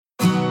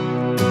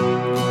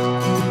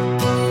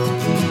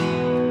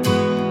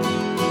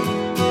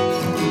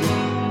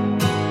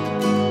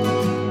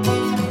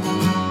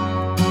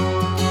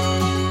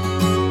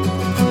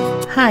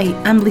Hi,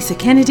 I'm Lisa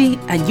Kennedy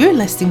and you're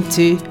listening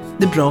to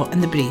The Braw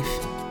and the Brave.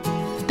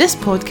 This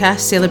podcast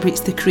celebrates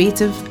the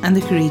creative and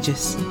the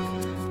courageous.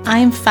 I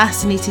am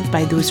fascinated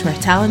by those who are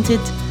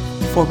talented,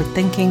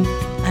 forward-thinking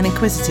and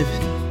inquisitive.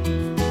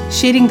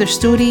 Sharing their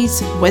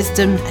stories,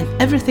 wisdom and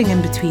everything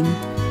in between,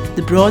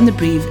 The Braw and the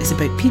Brave is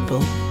about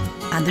people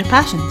and their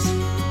passions.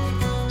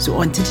 So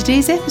on to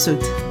today's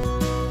episode.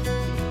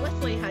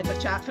 Literally had a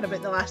chat for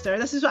about the last hour.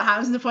 This is what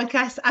happens in the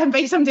podcast. I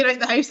invite somebody out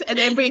the house and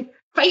then we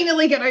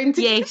finally get around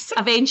to yes,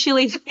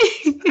 eventually.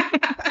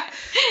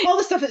 all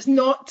the stuff that's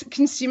not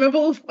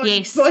consumable on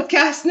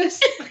podcastness.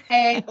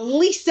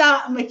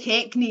 Lisa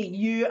McKechnie,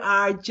 you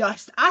are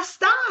just a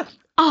star.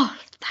 Oh,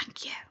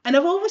 thank you. And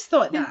I've always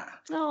thought that.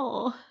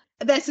 Oh,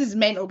 this is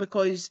mental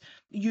because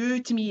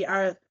you to me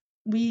are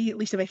wee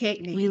Lisa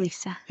McKechnie. wee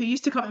Lisa. Who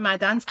used to come to my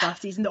dance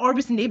classes in the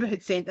Orbison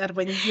Neighbourhood Centre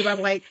when you were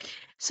like...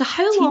 So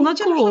how long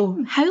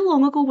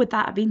ago would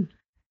that have been?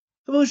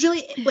 Well, it was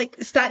really like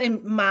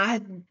starting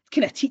my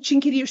kind of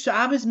teaching career. So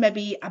I was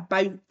maybe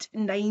about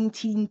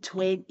 19,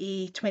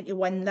 20,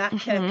 21, that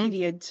kind of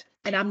period.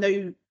 And I'm now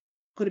going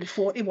to be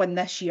 41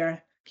 this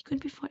year. You're going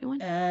to be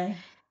 41?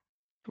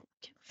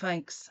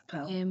 Thanks,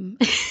 pal.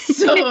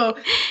 So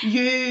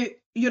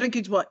you're a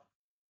good what?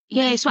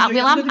 Yeah, so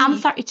I'm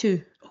 32.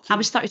 Okay. I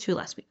was 32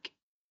 last week.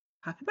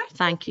 Happy birthday.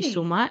 Thank you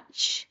so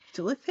much.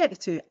 To look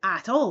 32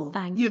 at all.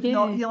 Thank you.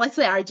 You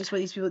literally are just one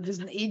of these people that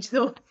doesn't age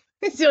though.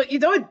 So you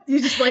don't, you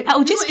just like...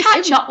 It'll just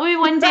catch up with me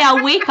one day.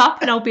 I'll wake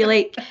up and I'll be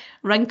like,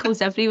 wrinkles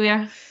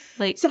everywhere.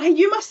 Like. So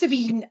you must have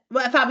been,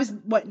 well, if I was,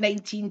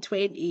 19,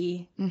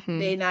 20,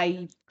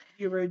 then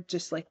you were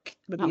just like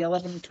maybe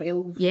 11,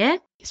 12. Yeah.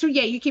 So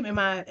yeah, you came to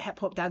my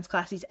hip-hop dance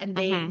classes and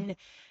then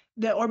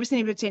the Orbison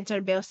Neighbourhood Centre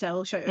in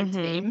Bellsill, shout out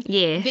to them.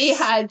 Yes. They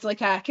had like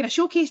a kind of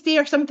showcase day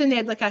or something. They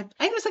had like I think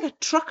it was like a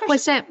truck or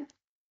something.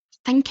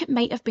 I think it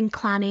might have been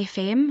Clan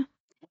FM.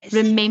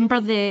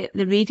 Remember the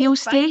radio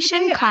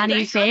station, Clan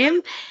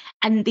FM,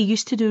 and they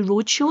used to do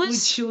road shows. Road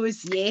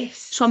shows, yes.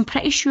 So I'm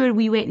pretty sure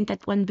we went and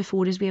did one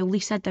before as well.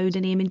 Lisa Dowd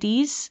and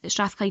M&D's at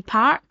Strathclyde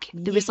Park.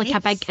 There was like a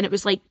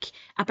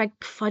big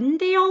fun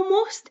day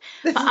almost.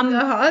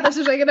 This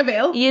is ringing a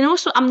bell. You know,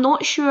 so I'm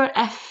not sure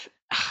if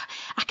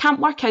I can't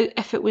work out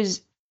if it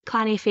was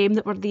Clan FM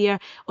that were there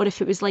or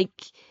if it was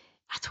like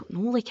I don't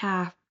know, like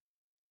a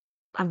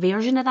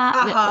version of that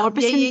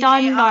Orbison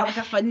done. Or like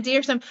a fun day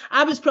or something.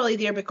 I was probably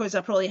there because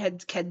I probably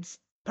had kids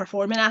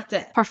performing at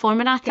it.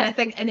 I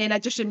think, and then I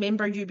just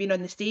remember you being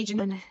on the stage,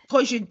 and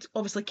because you'd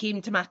obviously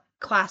came to my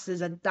class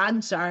as a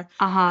dancer,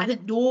 I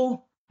didn't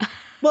know.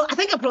 Well, I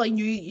think I probably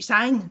knew you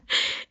sang,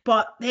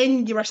 but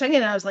then you were singing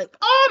and I was like,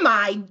 oh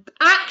my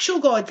actual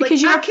God,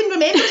 because I can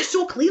remember it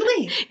so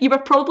clearly. You were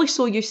probably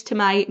so used to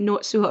my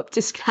not so up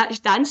to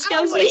scratch dance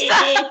skills, Lisa,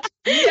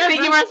 that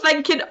you were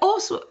thinking, oh,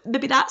 so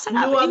maybe that's an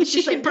avenue I was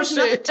just like, there's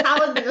enough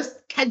talent that this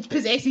kid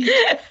possesses.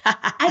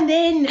 And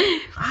then,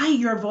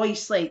 your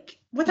voice, like,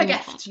 what a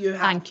gift you have.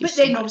 Thank you but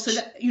so then much.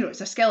 Obviously,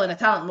 it's a skill and a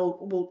talent.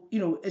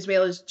 Well, as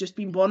well as just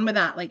being born with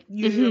that. Like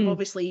you have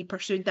obviously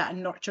pursued that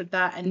and nurtured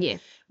that and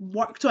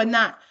worked on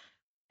that.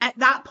 At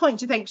that point,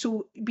 do you think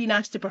so? Being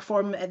asked to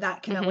perform at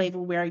that kind of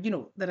level, where it's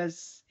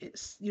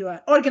an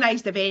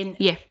organised event.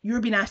 Yeah, you're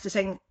being asked to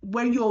sing.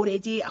 Were you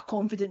already a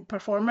confident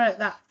performer at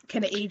that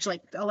kind of age,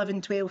 like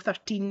 11, 12,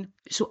 13?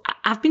 So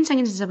I've been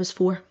singing since I was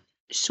 4.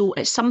 So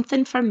it's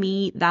something for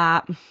me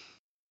that.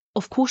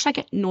 Of course, I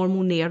get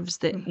normal nerves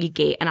that you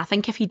get, and I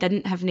think if you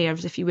didn't have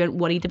nerves, if you weren't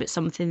worried about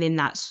something, then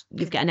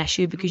you've got an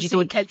issue because you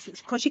don't. Kids,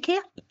 it's because you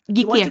care.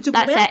 You care.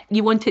 That's it.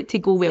 You want it to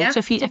go well. Yeah. So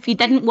if you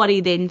didn't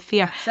worry, then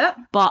fair. That's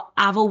it. But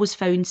I've always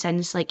found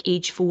since like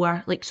age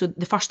 4, like so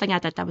the first thing I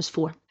did, I was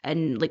 4,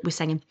 and like was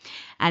singing,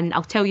 and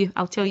I'll tell you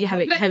how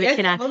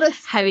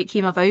it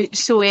came about.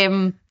 So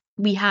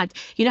we had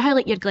how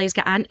like your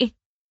Glasgow auntie,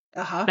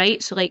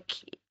 right? So like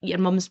your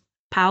mum's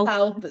pal,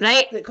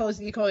 right? You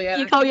call your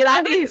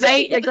auntie,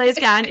 right? Your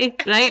Glasgow auntie,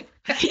 right?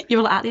 You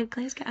were like, at your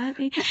Glasgow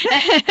auntie.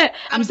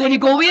 I'm going to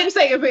go with. I was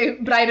thinking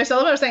about Brian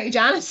O'Sullivan. I was thinking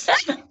Janice.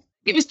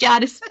 It was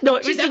Janice. No,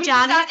 it was the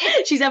Janice.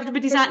 She's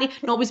everybody's auntie.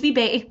 No, it was wee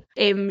Betty.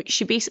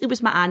 She basically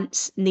was my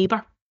aunt's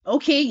neighbour.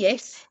 Okay,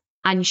 yes.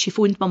 And she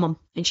phoned my mum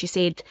and she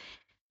said,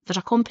 "There's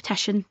a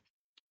competition."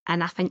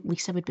 And I think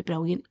Lisa would be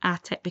brilliant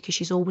at it because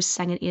she's always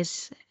singing to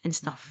us and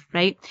stuff,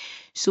 right?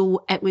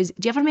 So it was,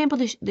 do you ever remember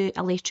the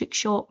electric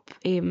shop,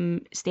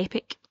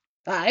 Stepic?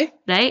 Aye.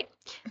 Right?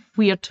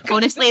 Weird.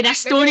 Honestly, this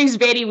story's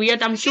very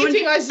weird. I'm showing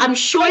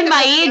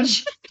my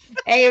age.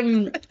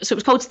 So it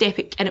was called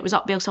Stepic and it was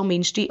up Bellsill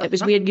Main Street. It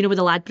was where, with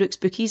the Ladbrokes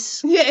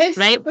bookies. Yes.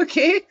 Right?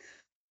 Okay.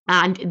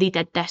 And they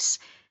did this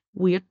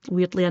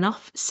weirdly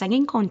enough,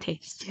 singing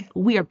contest.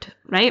 Weird,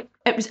 right?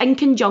 It was in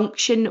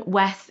conjunction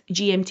with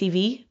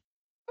GMTV.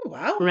 Oh,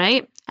 wow.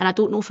 Right? And I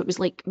don't know if it was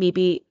like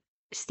maybe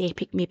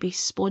Stepic maybe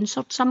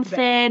sponsored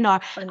something or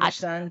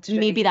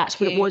maybe that's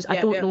what it was.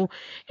 I don't know.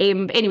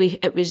 But anyway,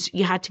 it was,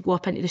 you had to go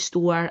up into the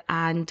store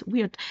and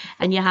weird.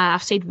 And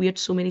I've said weird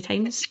so many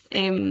times.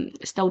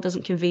 It still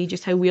doesn't convey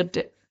just how weird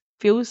it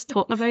feels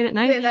talking about it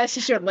now. Yeah, that's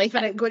just your life,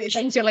 and going to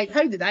things you're like,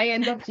 how did I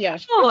end up here?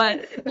 Oh,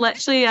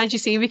 literally, as you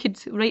say, we could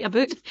write a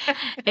book.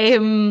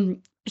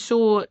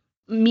 So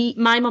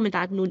my mum and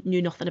dad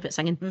knew nothing about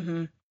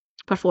singing,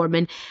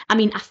 performing. I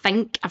mean, I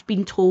think I've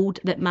been told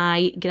that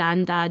my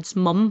granddad's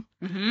mum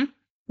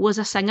was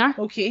a singer.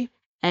 Okay.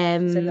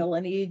 It's in the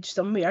lineage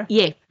somewhere.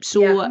 Yeah,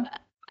 so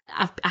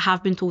I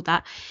have been told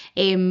that.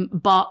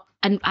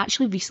 And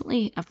actually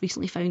I've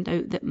recently found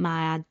out that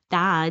my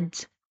dad,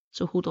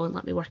 so hold on,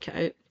 let me work it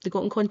out. They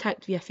got in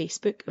contact via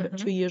Facebook about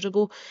 2 years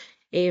ago.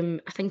 I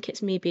think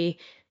it's maybe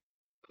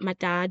my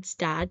dad's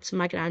dad, so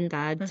my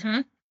granddad.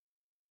 I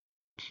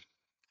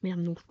mean,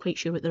 I'm not quite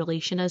sure what the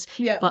relation is,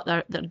 but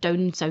they're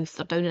down south,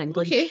 they're down in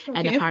England,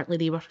 and apparently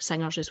they were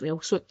singers as well.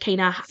 So it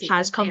kind of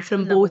has come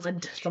from both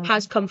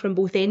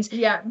ends.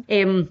 Yeah.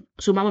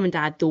 So my mum and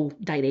dad though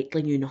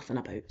directly knew nothing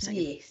about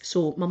singing. Yes.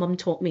 So my mum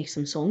taught me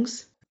some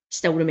songs.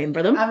 Still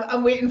remember them.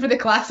 I'm waiting for the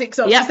classic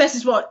songs. Yeah. This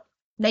is what,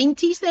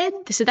 90s then?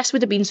 So this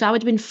would have been, so I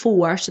would have been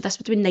 4, so this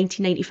would have been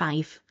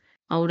 1995.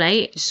 All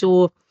right.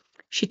 So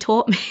she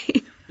taught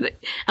me.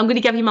 I'm going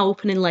to give you my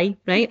opening line,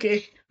 right?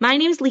 Okay. My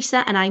name's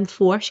Lisa and I'm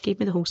 4. She gave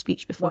me the whole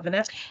speech before. Loving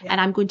it. Yeah.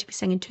 And I'm going to be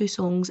singing 2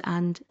 songs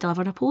and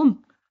delivering a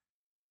poem.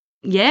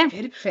 Yeah.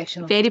 Very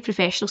professional. Very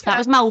professional. So that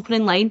was my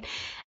opening line.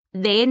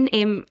 Then, I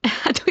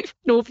don't even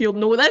know if you'll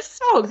know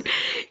this song.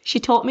 She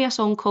taught me a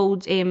song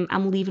called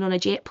I'm Leaving on a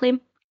Jet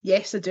Plane.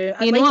 Yes, I do.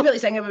 I'd like to really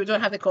sing it, but we don't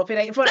have the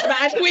copyright for it.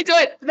 But we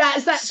don't.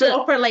 That's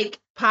proper, like,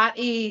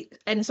 party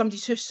in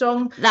somebody's house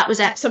song. That was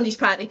it. Somebody's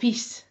party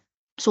piece.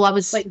 So I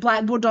was... Like,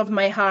 Blackboard of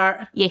My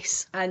Heart.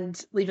 Yes.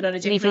 And Leaving on a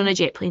Jet Plane. Leaving on a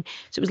Jet Plane.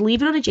 So it was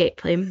Leaving on a Jet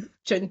Plane.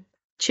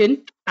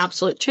 Tune.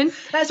 Absolute tune.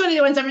 That's one of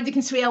the ones everybody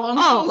can sway along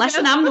to. Oh,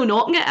 listen, I'm no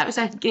knocking it. It was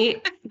a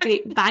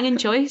great banging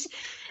choice.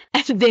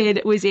 And then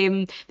it was,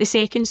 the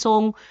second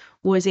song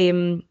was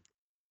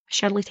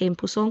Shirley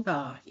Temple song.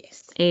 Oh,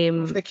 yes.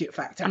 For the cute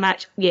factor. I'm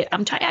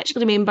trying to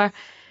actually remember.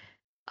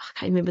 I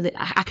can't remember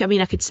I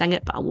mean, I could sing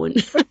it, but I won't.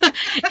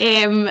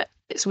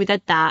 So we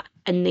did that,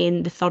 and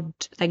then the third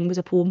thing was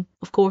a poem,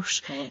 of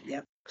course. Oh,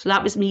 yeah. So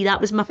that was me. That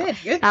was my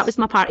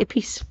party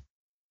piece.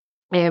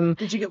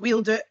 Did you get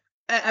wheeled out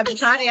at every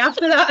party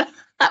after that?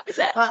 That was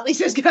it. Well, at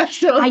least it's good.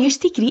 So. I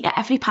used to greet at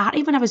every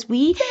party when I was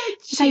wee.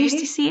 I used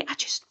to say, I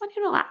just want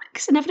to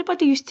relax, and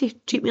everybody used to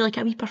treat me like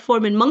a wee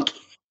performing monkey.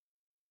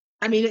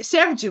 I mean, it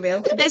served you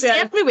well. It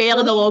served me well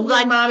in the long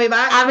run. Mammy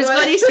back. I was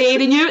going to say,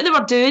 they knew what they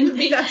were doing.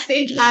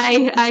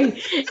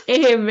 Aye.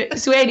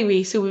 So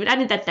anyway, so we went in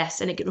and did this,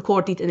 and it got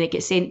recorded, and it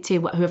gets sent to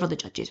whoever the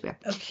judges were.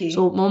 Okay.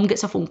 So Mum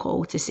gets a phone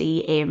call to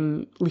say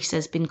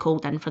Lisa's been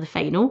called in for the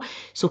final.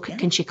 So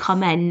can she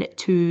come in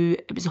to,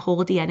 it was a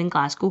Holiday Inn in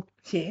Glasgow.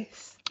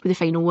 Yes. The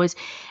final was,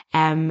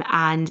 and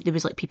there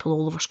was like people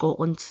all over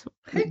Scotland.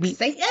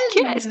 Exciting!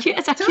 Cute.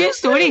 It's a cute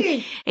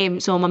story.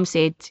 So Mum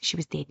said she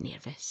was dead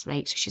nervous,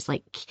 right? So she's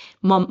like,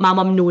 my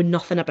mum knowing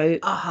nothing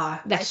about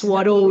this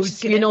world,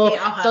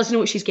 doesn't know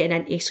what she's getting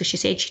into. So she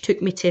said she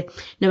took me to.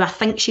 Now I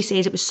think she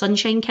says it was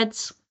Sunshine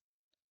Kids.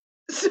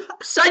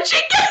 Sunshine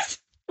Kids.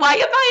 Why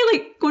am I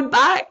like going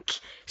back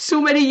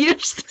so many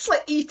years? It's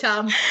like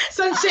ETAM.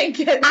 Sunshine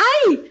Kids.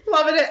 Aye.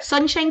 Loving it.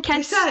 Sunshine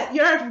Kids.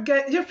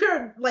 You're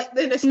pure, like,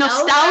 the nostalgia.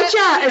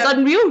 Nostalgia is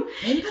unreal.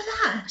 Remember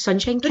that?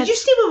 Sunshine Kids. Did you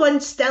see the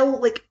one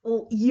still, like,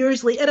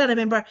 years later, I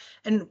remember,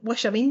 in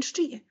Wishaw Main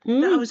Street?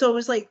 That I was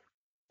always like,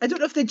 I don't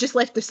know if they just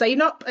left the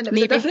sign up and it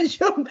was a different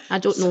show. I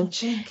don't know.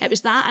 It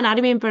was that, and I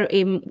remember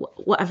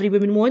What Every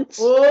Woman Wants.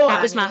 Oh,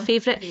 that was my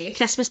favourite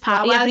Christmas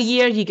party every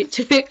year. You get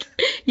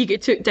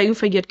took down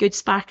for your good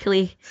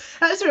sparkly.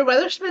 That's where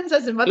Witherspoon's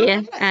is in Mother.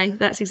 Yeah, aye,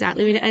 that's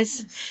exactly what it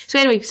is. So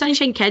anyway,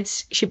 Sunshine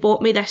Kids. She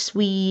bought me this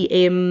wee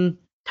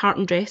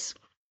tartan dress.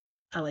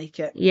 I like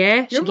it.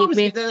 Yeah, she gave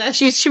me.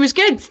 She was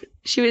good.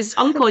 She was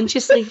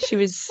unconsciously. She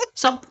was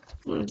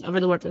whatever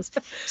the word is,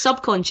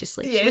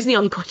 subconsciously. Yeah. She wasn't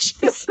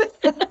unconscious.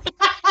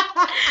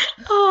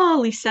 Oh,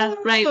 Lisa.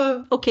 Right.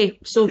 Okay.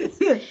 So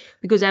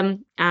we goes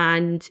in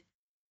and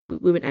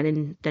we went in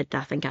and did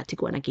that. I think I had to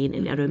go in again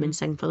in a room and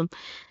sing for them.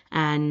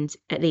 And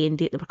at the end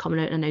date, they were coming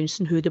out and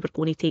announcing who they were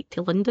going to take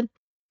to London.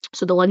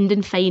 So the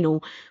London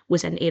final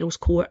was in Earl's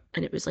Court,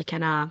 and it was like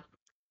in a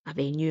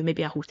venue,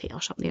 maybe a hotel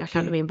or something. I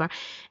can't remember.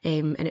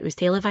 And it was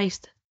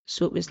televised.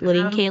 So it was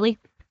Lorraine Kelly.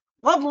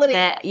 Love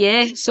Lorraine.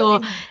 Yeah,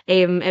 so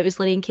it was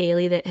Lorraine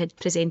Kelly that had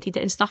presented it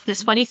and stuff. And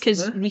it's funny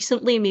because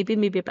recently, maybe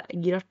about a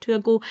year or two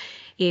ago,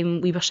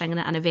 we were singing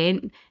at an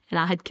event, and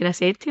I had kind of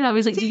said to her, I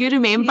was like, do you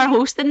remember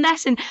hosting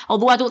this? And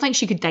although I don't think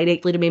she could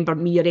directly remember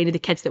me or any of the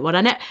kids that were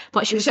in it,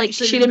 but she was like,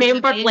 she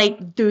remembered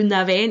like doing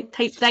the event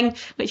type thing,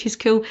 which is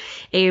cool.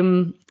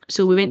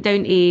 So we went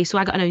down to, so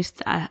I got announced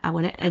that I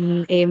won it,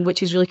 and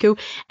which is really cool.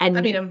 And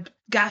I mean, I'm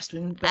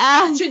gasping, but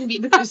it shouldn't be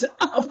because,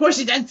 of course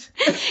you did.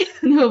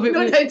 No, but we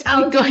went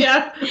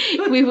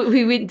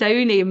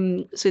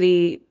down. So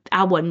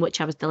I won,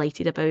 which I was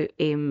delighted about.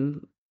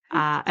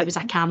 It was a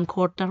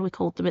camcorder, we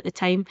called them at the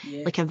time,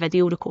 like a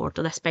video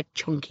recorder, this big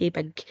chunky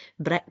big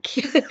brick.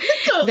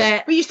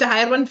 We used to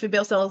hire one for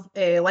Bellsell's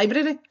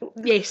library.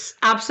 Yes,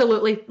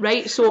 absolutely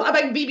right. So a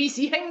big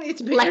BBC thing.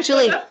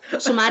 Literally.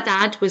 So my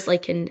dad was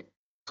like in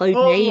cloud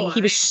nine.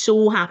 He was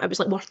so happy. It was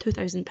like worth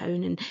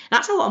 £2,000, and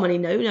that's a lot of money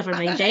now, never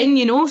mind then,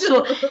 you know.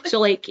 So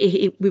like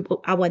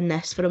I won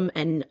this for him,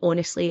 and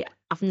honestly,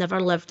 I've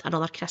never lived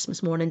another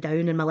Christmas morning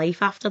down in my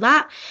life after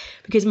that,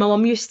 because my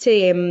mum used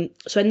to,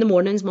 so in the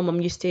mornings, my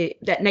mum used to,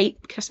 at night,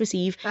 Christmas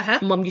Eve, my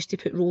mum used to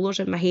put rollers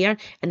in my hair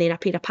and then a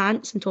pair of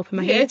pants on top of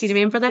my head. Do you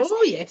remember this?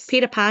 Oh, yes.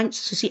 Pair of pants.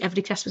 So see,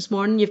 every Christmas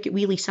morning, you've got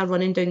wee Lisa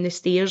running down the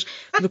stairs,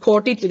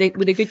 recorded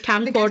with a good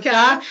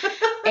camcorder,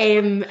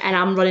 and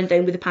I'm running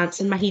down with the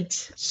pants in my head.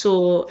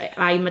 So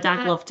my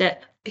dad loved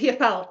it. Here,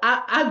 pal,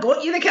 I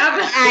got you the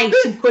camera. Aye,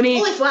 so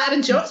only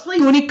flattering shots,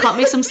 please. Going to cut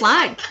me some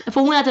slack. If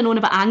only I'd have known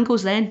about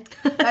angles then.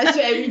 That's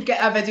why we'd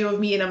get a video of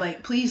me and I'm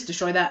like, please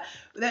destroy that.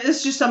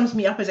 This just sums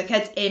me up as a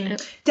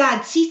kid.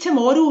 Dad, see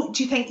tomorrow,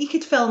 do you think you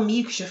could film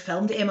me? Because you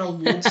filmed Emma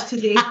loads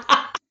today.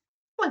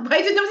 Like,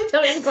 why did nobody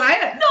tell me to be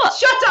quiet? No,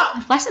 shut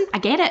up. Listen, I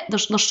get it.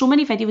 There's so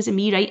many videos of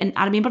me, right? And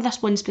I remember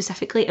this one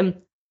specifically.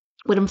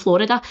 We're in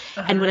Florida,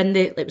 and we're in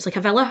it was like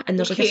a villa, and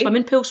there's like a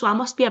swimming pool, so I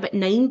must be about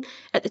 9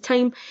 at the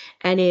time,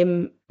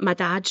 and my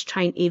dad's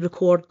trying to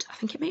record, I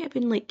think it might have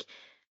been like,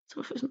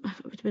 I don't know if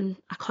it would have been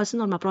a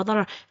cousin or my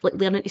brother, like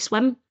learning to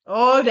swim.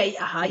 Oh, right,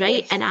 right,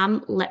 yes. And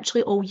I'm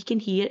literally, all you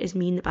can hear is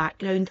me in the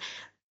background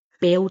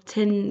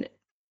belting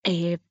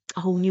A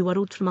Whole New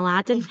World from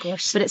Aladdin, of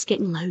course. But it's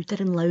getting louder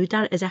and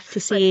louder, as if to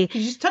say, you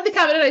just turn the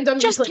camera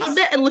around, just turn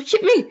it and look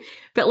at me.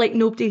 But like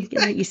nobody,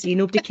 like you see,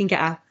 nobody can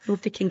get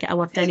a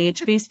word in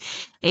edgeways.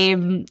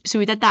 So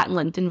we did that in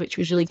London, which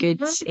was really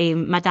good.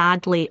 My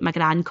dad let my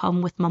gran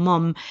come with my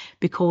mum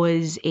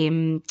because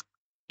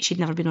she'd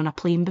never been on a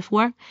plane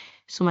before.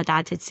 So my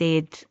dad had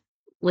said,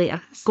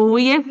 later, go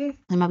with you,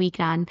 and my wee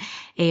gran.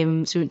 So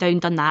we went down,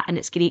 done that, and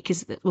it's great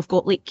because we've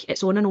got like,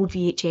 it's on an old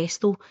VHS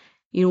though.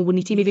 You know, we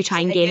need to maybe try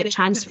and get it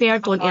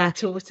transferred onto a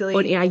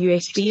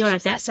USB or a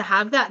disc. To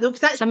have that though, because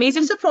that's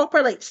amazing. It's a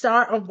proper like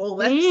start of all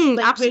this.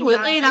 Like,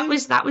 absolutely, that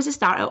was the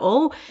start of it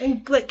all.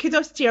 And like,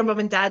 kudos to your mum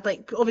and dad.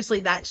 Like,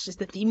 obviously that's just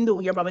the theme though.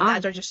 Your mum and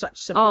dad are just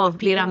such supportive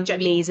people. They're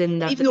amazing.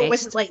 They're even though it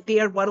wasn't like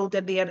their world or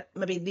their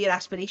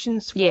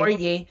aspirations for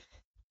you.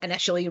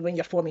 Initially, when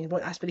you're forming,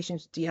 what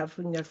aspirations do you have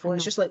when you're forming?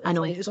 It's just like,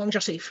 as long as you're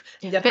safe.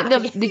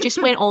 But they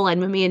just went all in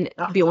with me, and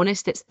to be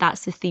honest,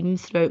 that's the theme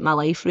throughout my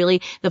life,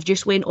 really. They've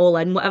just went all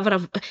in,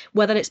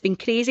 whether it's been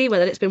crazy,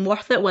 whether it's been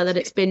worth it, whether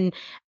it's been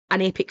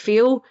an epic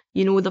fail,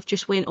 you know, they've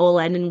just went all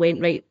in and went,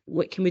 right,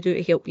 what can we do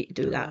to help you to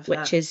do that,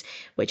 which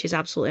is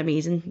absolutely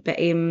amazing. But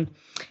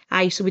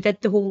so we did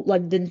the whole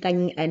London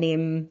thing,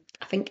 and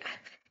I think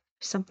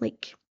something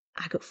like,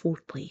 I got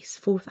fourth. I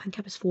think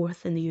I was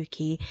fourth in the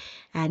UK,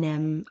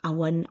 and I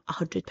won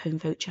 £100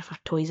 voucher for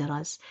Toys R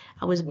Us.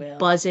 I was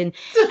buzzing,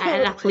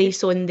 and a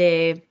place on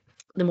the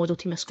model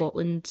team of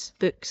Scotland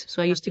books.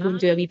 So I used to go and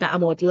do a wee bit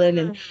of modelling,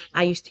 and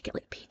I used to get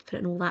like paid for it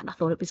and all that, and I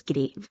thought it was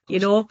great, you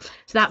know.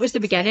 So that was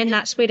the beginning.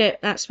 That's where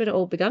it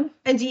all began.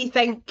 And do you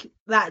think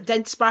that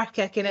did spark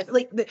a kind of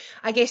like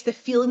I guess the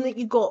feeling that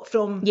you got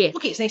from okay,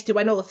 it's nice to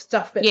win all the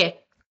stuff, but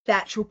the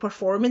actual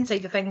performance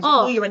side of things,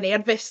 you were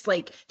nervous,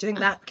 like, do you think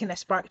that kind of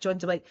sparked you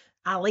into like,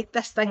 I like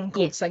this thing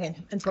called singing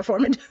and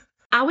performing?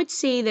 I would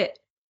say that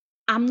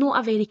I'm not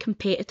a very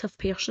competitive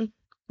person,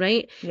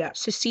 right? Yeah.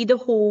 So see the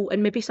whole,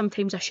 and maybe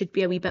sometimes I should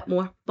be a wee bit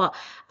more, but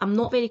I'm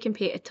not very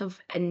competitive,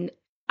 and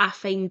I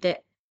find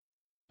that,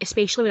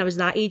 especially when I was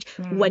that age,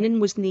 winning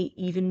wasn't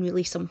even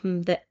really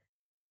something that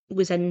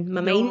was in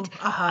my mind.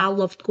 I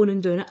loved going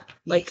and doing it.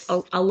 Like,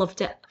 I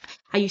loved it.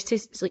 I used to,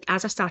 like,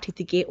 as I started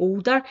to get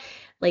older,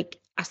 like,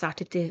 I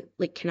started to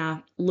like kind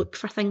of look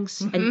for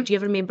things. And do you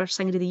ever remember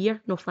Singer of the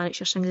Year? North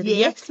Lanarkshire Singer of the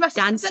Year?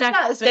 Dancer.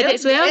 Did it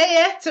as well?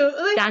 Yeah,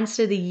 totally.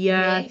 Dancer of the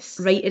Year,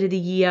 Writer of the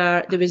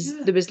Year. There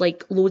was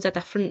like loads of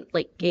different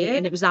like,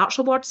 and it was the Arts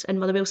Awards in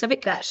Motherwell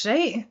Civic. That's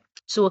right.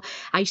 So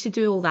I used to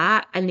do all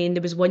that, and then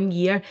there was one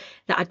year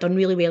that I'd done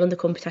really well in the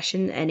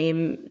competition,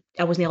 and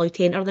I wasn't allowed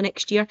to enter the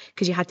next year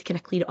because you had to kind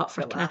of clear it up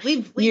for kind of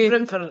leave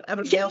room for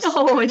everybody else.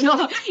 No,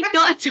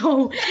 not at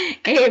all.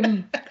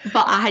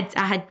 But I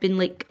had been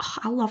like,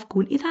 I love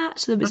going to that,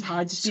 so there was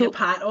just be a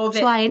part of it.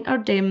 So I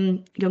entered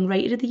Young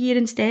Writer of the Year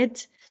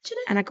instead,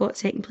 and I got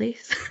second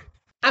place.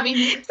 I mean,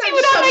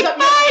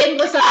 that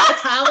endless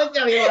talent.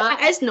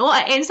 It's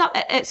not.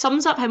 It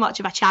sums up how much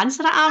of a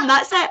chancer I am.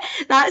 That's it.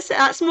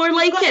 That's more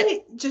like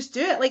it. Just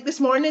do it. Like this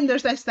morning,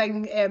 there's this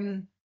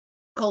thing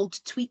called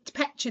Tweet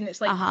Pitch, and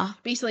it's like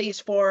basically it's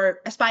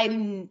for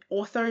aspiring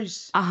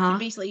authors to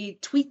basically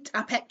tweet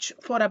a pitch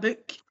for a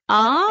book.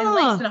 In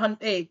less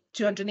than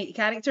 280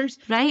 characters.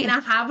 Right. And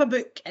I have a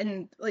book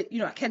and like, you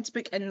know, a kid's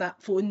book in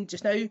that phone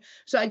just now.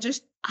 So I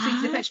just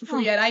tweeted the pitch before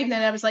you arrived, and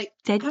then I was like,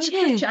 did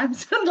you?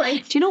 Chance.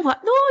 Like, do you know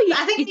what? No,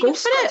 I think you go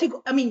for it.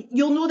 I mean,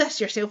 you'll know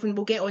this yourself, and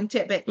we'll get onto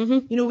it. But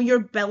you know, when you're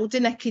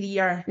building a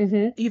career,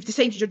 you've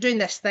decided you're doing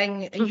this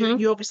thing, and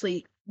you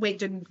obviously went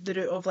down the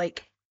route of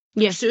like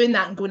pursuing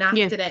that and going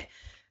after it.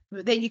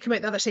 But then you come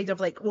out the other side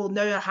of like, well,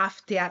 now I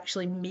have to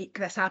actually make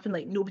this happen.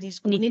 Like, nobody's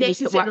going to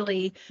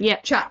necessarily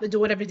chat the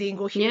door every day and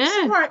go, here's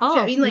work. Do you know what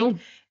I mean? Like,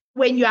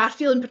 when you are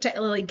feeling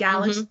particularly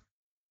gallus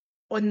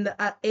on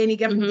at any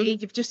given day,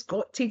 you've just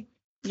got to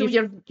So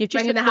you've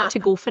just got to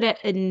go for it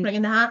and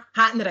bringing the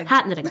hat in the ring.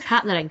 Hat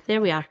in the ring.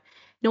 There we are.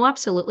 No,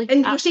 absolutely.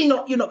 And you're saying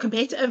you're not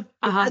competitive.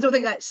 I don't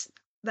think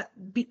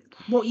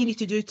what you need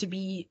to do to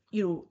be,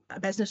 a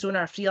business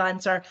owner, a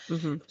freelancer,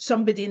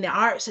 somebody in the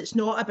arts. It's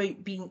not about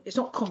it's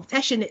not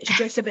competition. It's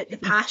just about the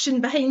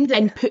passion behind it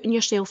and putting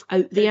yourself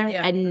out there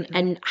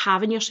and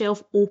having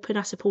yourself open,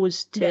 I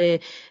suppose, to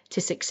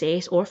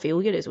success or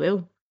failure as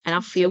well. And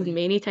I've failed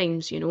many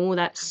times, haven't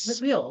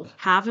we all?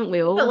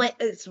 Well, I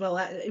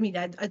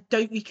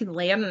doubt you can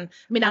learn. I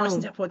mean, I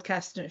listened to a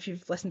podcast, I don't know if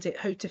you've listened to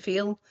How to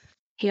Fail.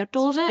 Heard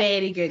of it?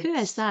 Very good. Who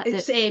is that?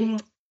 It's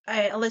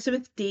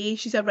Elizabeth Day.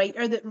 She's a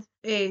writer that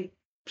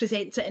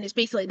presents it, and it's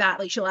basically that.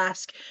 Like, she'll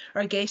ask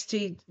our guests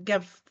to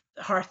give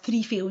her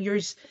 3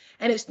 failures,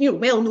 and it's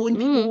well-known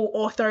people,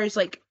 authors,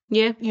 like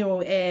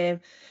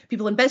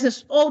people in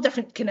business, all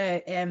different kind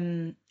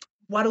of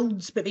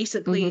worlds, but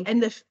basically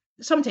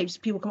sometimes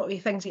people come up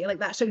with things that you're like,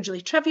 that sounds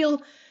really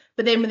trivial,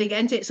 but then when they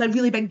get into it, it's a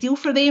really big deal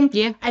for them.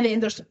 Yeah. And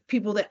then there's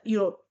people that,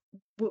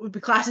 what would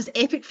be classed as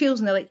epic fails,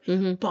 and they're like,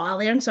 but I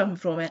learned something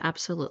from it.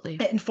 Absolutely.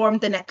 It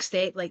informed the next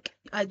step. Like,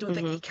 I don't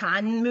think you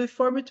can move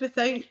forward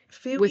without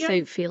failure.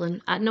 Without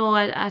failing. No,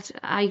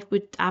 I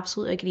would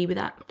absolutely agree with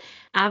that.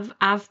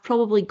 I've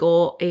probably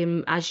got,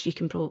 as you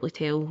can probably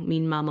tell, me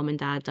and my mum and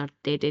dad are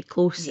dead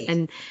close. Yes.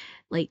 And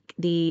like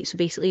so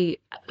basically,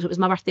 it was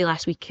my birthday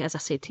last week, as I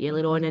said to you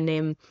earlier on,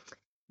 and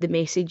the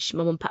message,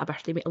 my mum put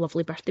a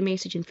lovely birthday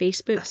message on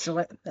Facebook. I saw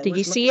it. Did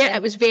you see it?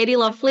 It was very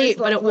lovely.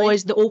 But it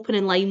was, the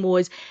opening line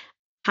was,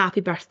 "Happy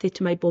birthday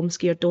to my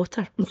bomb-scared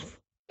daughter."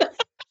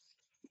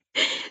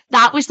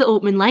 That was the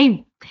opening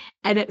line.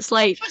 And it's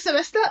like, must have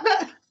missed that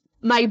bit.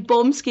 My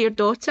bomb-scared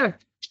daughter,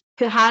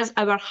 who has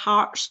our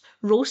hearts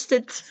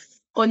roasted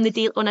on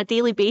a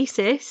daily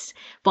basis.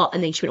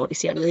 And then she went on to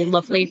say a really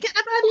lovely,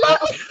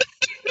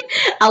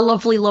 a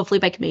lovely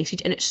big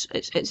message. And it's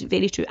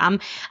very true. I'm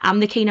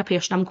the kind of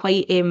person, I'm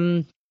quite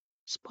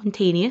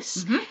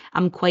spontaneous.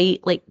 I'm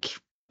quite, like,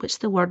 what's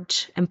the word?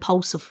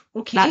 Impulsive.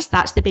 Okay.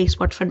 That's the best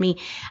word for me.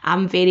 I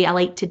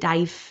like to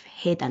dive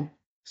head in.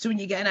 So when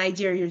you get an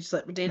idea, you're just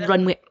like, we're doing it?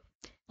 Run with.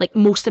 Like,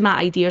 most of my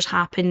ideas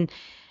happen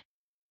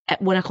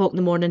at 1 o'clock in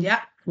the morning.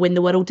 Yeah. When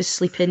the world is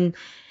sleeping,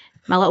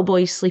 my little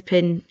boy's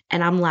sleeping,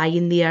 and I'm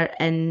lying there,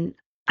 and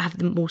I have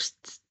the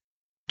most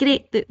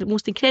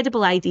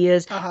incredible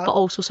ideas, but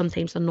also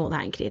sometimes they're not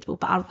that incredible.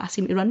 But I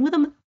seem to run with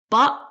them.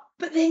 But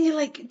then you're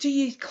like, do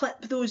you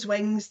clip those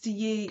wings? Do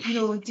you,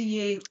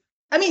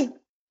 I mean,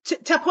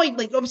 to a point,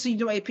 like, obviously you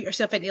don't want to put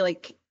yourself into,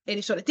 like,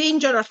 any sort of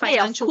danger or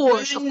financial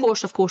ruin.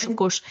 Of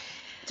course.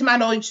 To my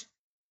knowledge,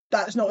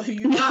 that's not who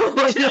you are.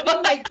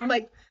 I'm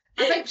like,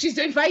 I think she's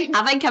doing fine.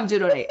 I think I'm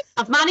doing all right.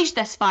 I've managed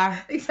this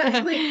far.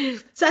 Exactly.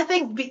 So I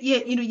think, but yeah,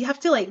 you have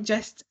to, like,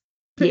 just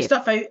put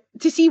stuff out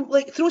to see,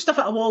 like, throw stuff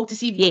at a wall to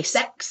see if it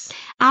sticks.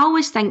 I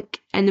always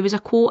think, and there was a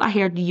quote I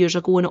heard years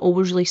ago, and it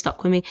always really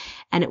stuck with me,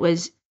 and it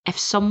was, if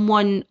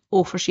someone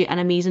offers you an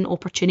amazing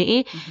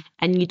opportunity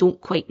and you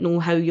don't quite know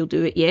how you'll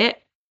do it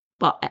yet,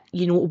 but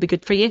you know it will be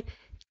good for you,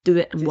 do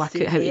it and work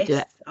out how to do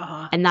it.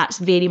 And that's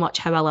very much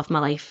how I live my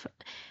life.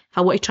 If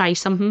I want to try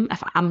something,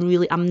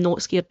 I'm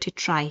not scared to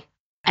try.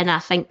 And I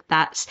think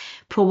that's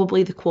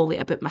probably the quality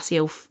about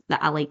myself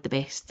that I like the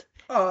best.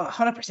 Oh,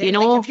 100%.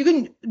 Like, if you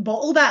can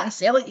bottle that and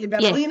sell it, you'd be a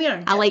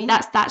millionaire. I like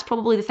that's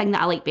probably the thing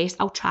that I like best.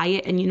 I'll try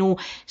it, and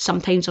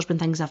sometimes there's been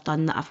things I've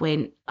done that I've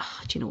went,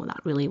 do you know what,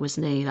 that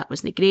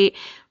wasn't great.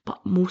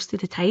 But most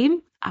of the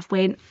time I've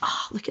went,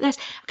 look at this.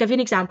 I'll give you an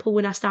example.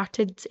 When I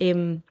started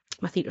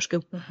my theatre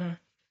school,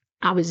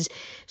 I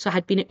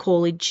had been at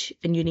college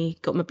and uni,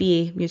 got my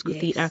BA musical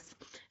theatre,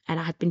 and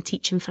I had been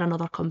teaching for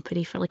another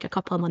company for like a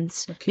couple of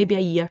months, maybe a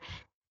year.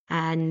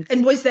 And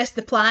was this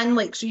the plan?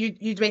 Like, so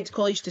you went to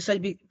college to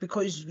study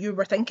because you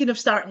were thinking of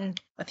starting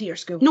a theatre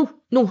school?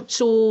 No.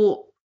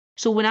 So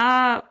when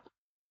I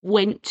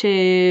was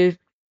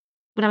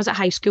at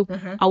high school,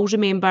 I always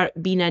remember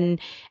being in,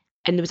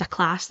 and there was a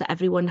class that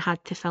everyone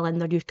had to fill in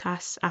their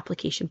UCAS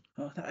application.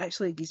 Oh, that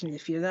actually gives me the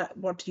fear, that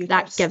word UCAS.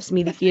 That gives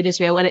me the fear as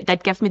well, and it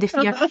did give me the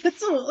fear.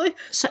 Absolutely.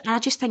 So I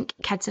just think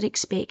kids are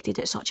expected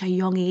at such a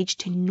young age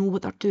to know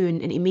what they're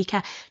doing and to make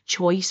a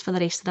choice for the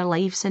rest of their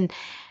lives, and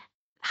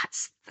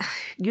that's,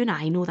 you and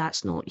I know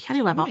that's not, you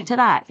can't live up to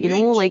that,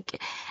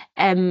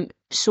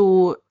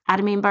 so I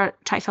remember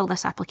trying to fill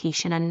this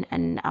application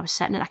and I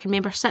can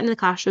remember sitting in the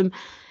classroom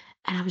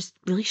and I was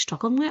really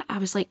struggling with it. I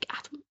was like, I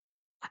don't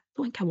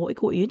think I want to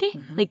go to uni,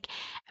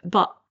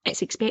 but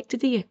it's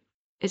expected of you.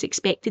 It's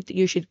expected that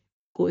you should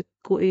go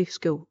to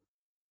school,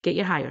 get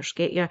your hires,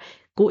 go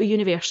to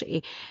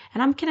university.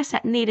 And I'm kind of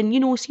sitting there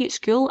and, see, at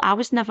school, I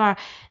was never,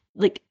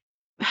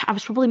 I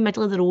was probably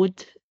middle of the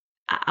road.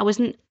 I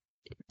wasn't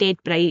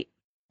dead bright,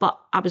 but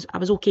I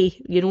was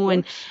okay,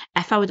 and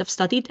if I would have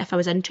studied, if I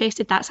was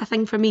interested, that's a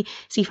thing for me.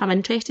 See, if I'm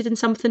interested in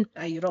something,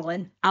 you're all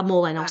in. I'm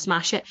all in, I'll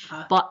smash it.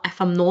 But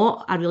if I'm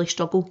not, I really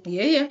struggle.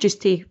 Yeah.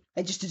 Just to do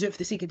it for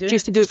the sake of doing it.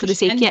 Just to do it for the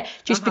sake,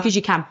 just because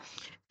you can.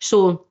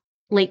 So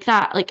like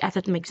that. Like I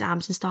did my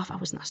exams and stuff. I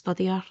wasn't a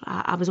studier.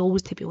 I was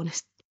always, to be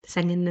honest,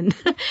 singing and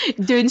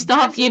doing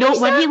stuff. You know,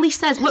 when you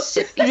Lisa is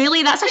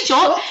really, that's a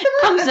shock.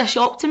 Comes as a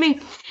shock to me.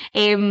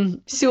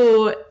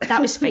 So that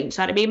was fine.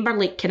 So I remember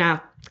like kind of,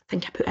 I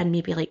think I put in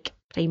maybe like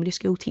primary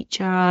school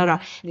teacher or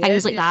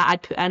things like that.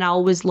 I'd put in. I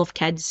always love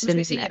kids.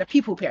 And you're a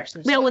people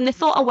person. Well, and the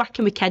thought of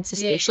working with kids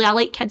especially, I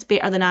like kids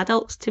better than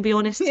adults, to be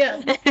honest.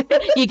 Yeah.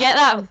 You get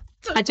that?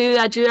 I do.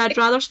 I'd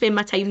rather spend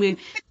my time with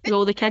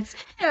all the kids.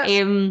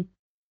 Yeah.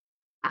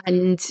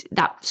 And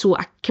that, so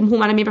I came home,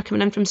 and I remember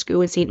coming in from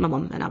school and saying to my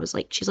mum, and I was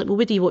like, she's like, well,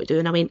 what do you want to do?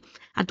 And I went,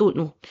 I don't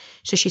know.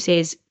 So she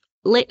says,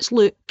 let's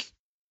look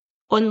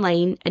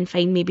online and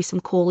find maybe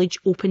some college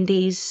open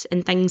days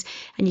and things,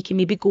 and you can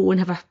maybe go and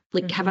have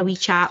a wee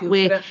chat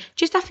with,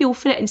 just a feel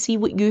for it and see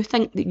what you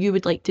think that you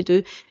would like to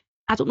do.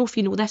 I don't know if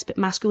you know this, but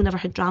my school never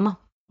had drama.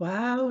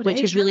 Wow, which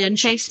is really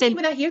interesting.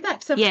 When I hear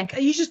that,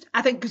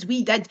 I think because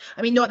we did.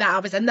 I mean, not that I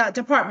was in that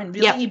department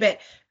really, but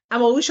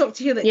I'm always shocked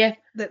to hear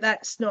that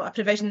that's not a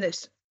provision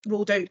that's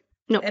rolled out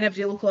in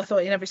every local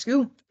authority in every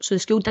school. So the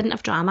school didn't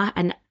have drama,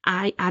 and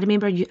I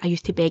remember I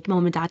used to beg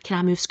Mum and Dad, can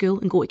I move school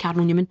and go to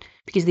Cardinal Newman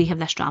because they have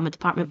this drama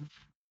department.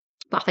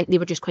 But I think they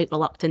were just quite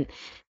reluctant.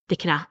 They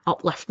kind of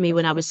uplift me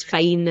when I was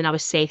fine and I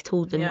was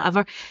settled and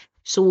whatever.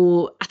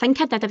 So I think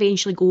I did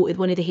eventually go to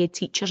one of the head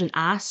teachers and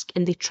ask,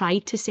 and they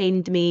tried to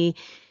send me,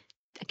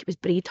 I think it was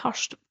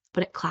Braidhurst,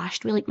 but it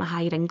clashed with like my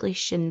higher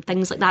English and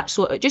things like that.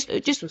 So it just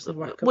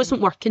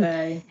wasn't working.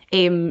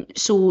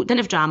 So didn't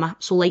have drama.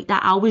 So like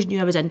that, I always knew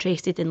I was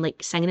interested in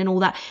like singing and all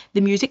that.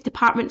 The music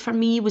department for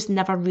me was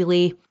never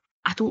really,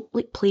 I don't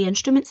like play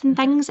instruments and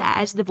things. It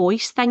is the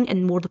voice thing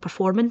and more the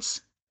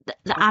performance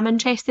that I'm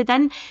interested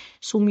in.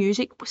 So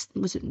music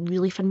wasn't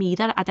really for me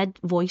either. I did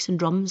voice and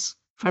drums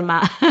for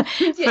my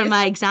for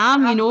my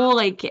exam, you know,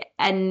 like,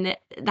 and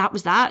that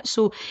was that.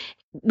 So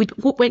we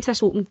went to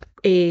this open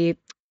day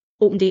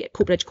at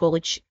Coatbridge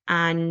College,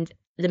 and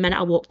the minute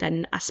I walked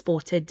in, I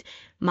spotted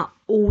my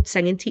old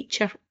singing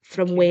teacher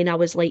from when I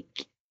was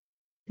like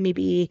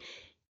maybe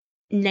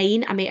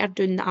 9. I met her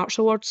doing the Arts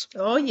Awards.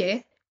 Oh yeah.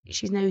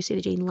 She's now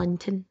Sarah Jane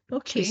Linton.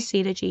 Okay. She's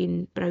Sarah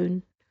Jane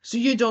Brown. So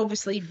you'd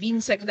obviously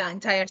been singing that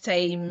entire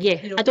time.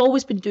 Yeah, I'd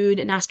always been doing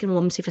it and asking my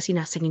mum if I'd seen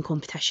a singing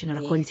competition or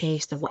a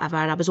contest or whatever.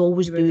 And I was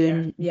always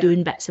doing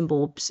bits and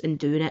bobs and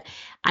doing it.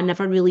 I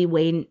never really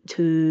went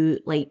to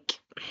like,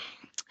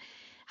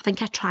 I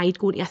think I tried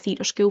going to a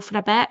theatre school for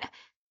a bit,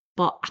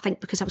 but I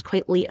think because I was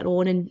quite later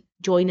on and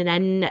joining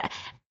in,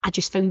 I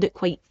just found it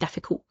quite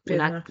difficult.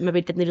 And I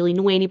maybe didn't really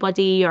know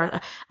anybody, or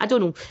I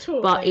don't know.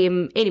 Totally. But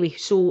anyway,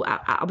 so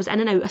I was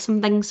in and out of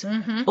some things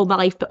all my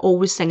life, but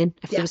always singing.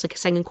 If there was like a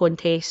singing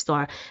contest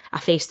or a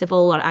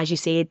festival, or as you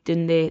said,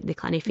 doing the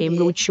Clan FM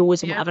road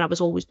shows and whatever, I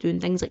was always doing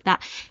things like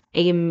that.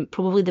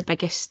 Probably the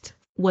biggest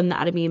one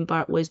that I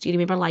remember was, do you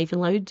remember Live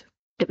and Loud?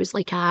 It was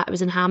like it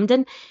was in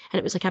Hampden, and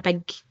it was like a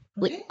big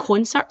like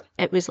concert.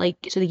 It was like,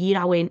 so the year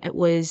I went, it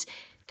was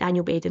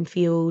Daniel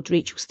Bedingfield,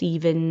 Rachel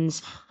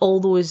Stevens, all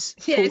those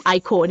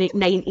iconic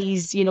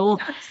 90s, you know.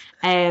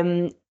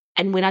 And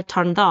when I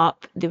turned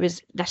up, there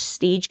was this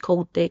stage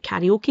called the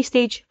karaoke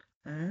stage.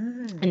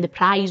 And the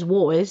prize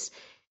was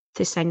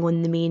to sing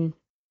on the main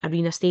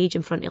arena stage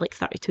in front of like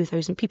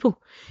 32,000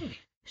 people.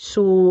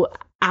 So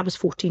I was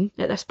 14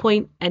 at this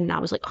point, and I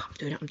was like, oh,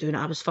 I'm doing it.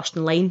 I was first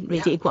in line,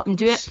 ready to go up and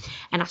do it.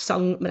 And I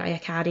sung Mariah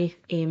Carey,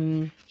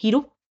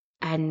 Hero,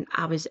 and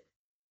I was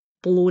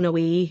blown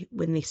away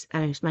when they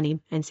announced my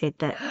name and said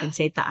that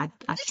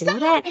I'd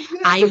killed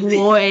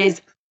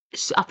it.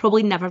 I've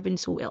probably never been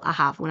so ill. I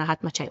have when I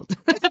had my child,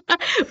 but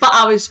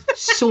I was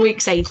so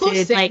excited.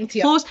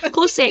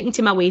 Close second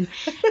to my Wayne.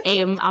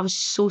 I was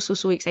so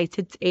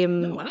excited.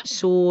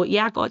 So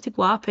yeah, I got to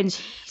go up and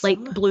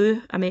like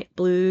Blue. I met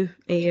Blue.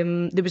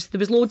 There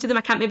was loads of them.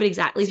 I can't remember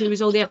exactly who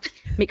was all there.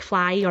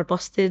 McFly or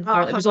Busted.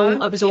 Or it was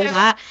all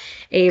that.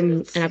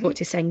 And I got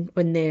to sing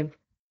on the.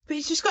 But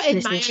you just got to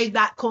admire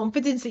that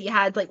confidence that you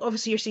had. Like,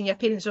 obviously, you're saying your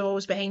parents are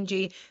always behind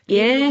you.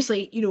 They're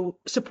obviously, you know,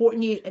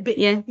 supporting you. But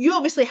you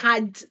obviously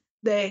had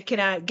the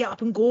kind of get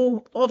up and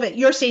go of it.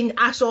 You're saying,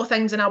 I saw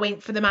things and I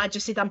went for them. I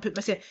just said, I'm putting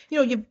myself,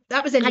 you know,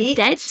 that was innate.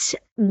 I did.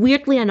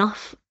 Weirdly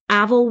enough,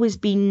 I've always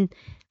been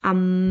a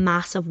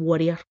massive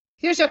worrier.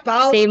 Here's your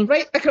pal,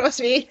 right across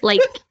me.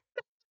 Like,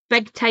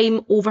 big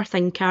time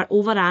overthinker,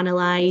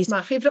 overanalyse. It's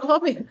my favourite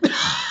hobby.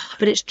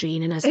 But it's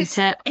draining, isn't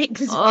it?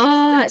 Exhausting.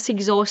 Oh, it's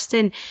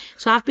exhausting.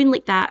 So I've been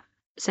like that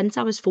since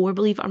I was 4,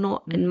 believe it or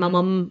not. And my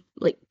mum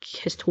like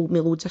has told me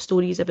loads of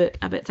stories about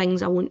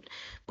things. I won't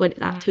go into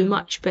that too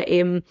much. But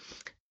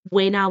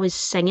when I was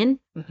singing,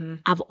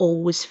 I've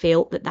always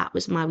felt that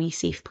was my wee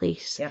safe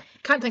place. Yeah,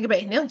 can't think about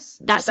anything else.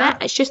 That's it.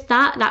 It's just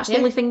that. That's the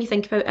only thing you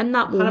think about in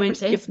that moment.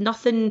 100%. If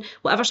nothing,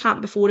 whatever's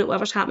happened before it,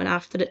 whatever's happening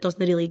after it, doesn't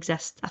really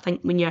exist. I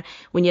think when you're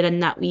in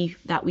that wee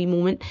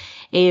moment.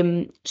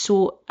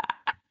 So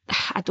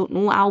I don't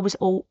know. I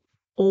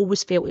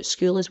always felt at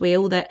school as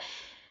well that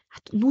I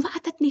don't know that I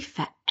didn't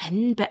fit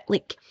in, but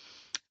like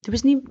there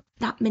wasn't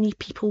that many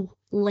people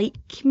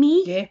like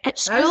me at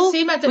school. I was the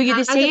same. I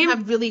didn't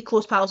have really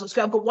close pals at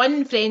school. I've got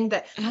one friend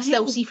that I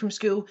still see from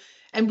school,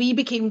 and we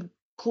became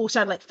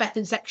closer, like 5th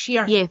and 6th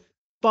year. Yeah.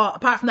 But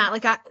apart from that,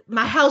 like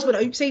my house went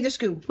outside of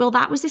school. Well,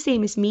 that was the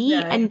same as me.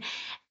 Yeah. And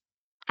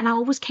I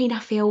always kind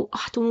of felt,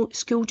 I don't know,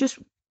 school just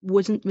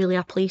wasn't really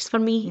a place for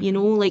me, you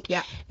know, like,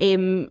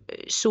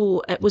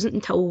 so it wasn't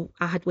until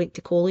I had went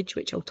to college,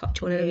 which I'll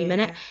touch on in a wee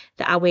minute,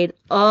 that I went,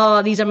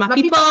 oh, these are my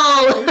people.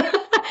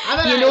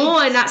 You know,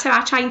 and that's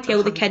how I try and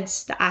tell the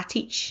kids that I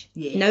teach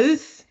now.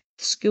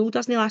 School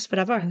doesn't last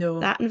forever.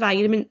 No. That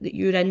environment that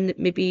you're in that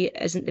maybe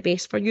isn't the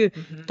best for you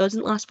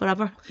doesn't last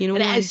forever, you know.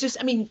 And it is just,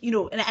 I mean, you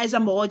know, and it is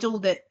a model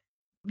that,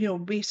 you know,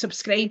 we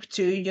subscribe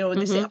to, you know,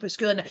 the set up at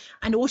school. And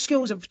I know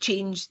schools have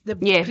changed,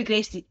 they've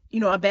progressed, you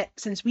know, a bit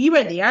since we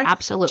were there.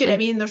 Absolutely. Do you know what I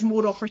mean? There's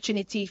more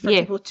opportunity for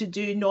people to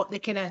do not the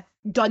kind of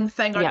done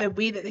thing or the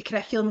way that the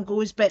curriculum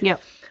goes. But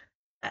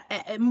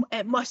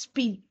it must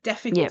be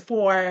difficult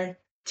for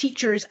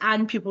teachers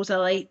and pupils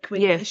alike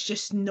when it's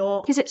just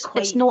not, because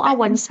it's not a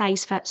one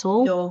size fits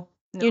all. No.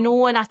 You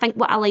know, and I think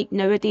what I like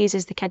nowadays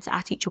is the kids that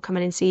I teach will come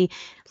in and say,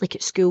 like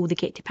at school, they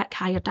get to pick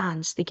higher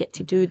dance, they get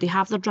to do, they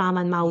have their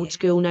drama in my old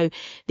school now,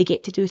 they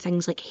get to do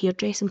things like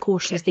hairdressing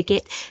courses, they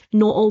get,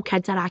 not all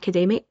kids are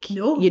academic,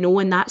 you know,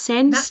 in that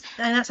sense.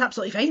 And that's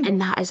absolutely fine. And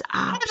that is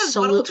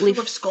absolutely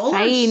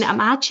fine.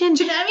 Imagine,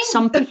 do you know what I mean?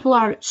 Some people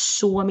are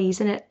so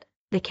amazing at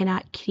the kind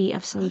of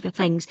creative side of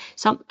things.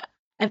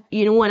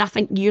 You know, and I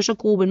think years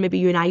ago when maybe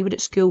you and I were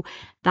at school,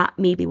 that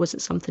maybe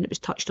wasn't something that was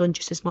touched on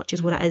just as much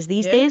as what it is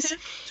these days,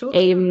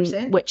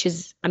 which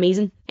is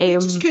amazing.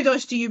 Just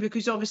kudos to you,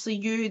 because obviously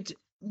you'd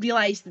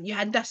realised that you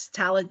had this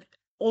talent.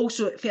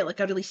 Also, it felt like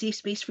a really safe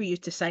space for you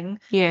to sing.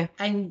 Yeah.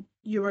 And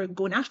you were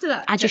going after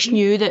that. I just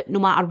knew that no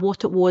matter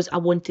what it was, I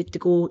wanted to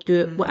go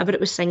do it. Whatever it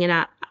was singing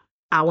at,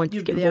 I wanted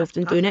to get involved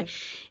in doing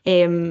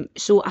it.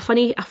 So a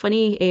funny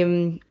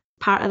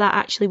part of that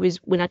actually was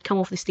when I'd come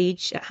off the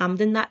stage at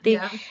Hampden that day.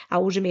 I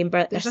always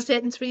remember there's a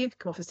sentence for you,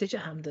 come off the stage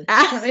at Hampden.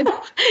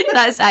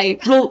 That's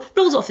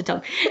rolls off the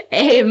tongue.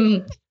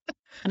 And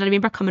I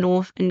remember coming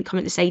off and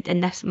coming to the side,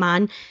 and this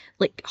man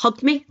like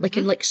hugged me, like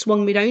and like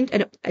swung me round,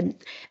 and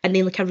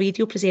then like a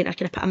radio presenter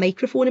kind of put a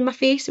microphone in my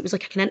face. It was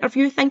like an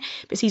interview thing,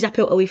 but as I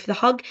pulled away for the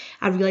hug,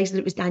 I realised that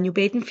it was Daniel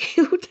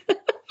Bedingfield.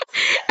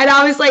 And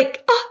I was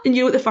like, oh, and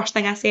you know what the first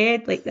thing I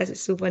said? Like, this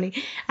is so funny.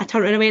 I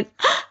turned around and I went,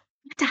 oh,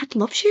 my dad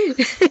loves you.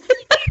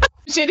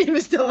 Jenny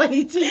was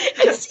delighted. See, when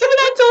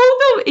I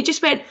told him, he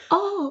just went,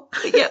 oh,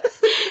 yeah.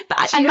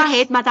 But in my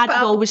head, my dad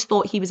had always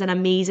thought he was an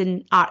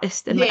amazing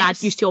artist, and my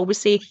dad used to always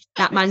say,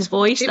 that man's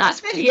voice,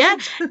 that's,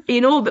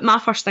 you know, but my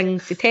first thing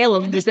to tell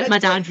him was that my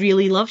dad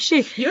really loves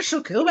you. You're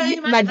so cool,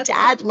 man. My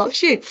dad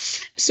loves you.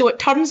 So it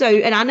turns out,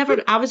 and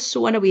I was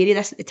so unaware of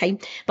this at the time,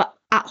 but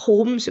at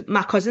home, so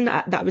my cousin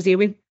that I was there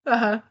with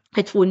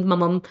had phoned my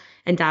mum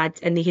and dad,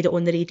 and they had it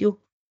on the radio.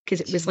 Because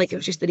it was like, it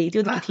was just the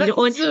radio, they could hear it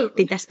on.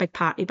 They had this big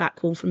party back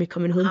home for me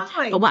coming home.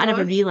 But what I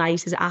never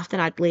realised is that after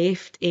I'd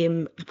left,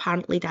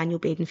 apparently Daniel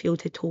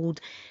Bedingfield had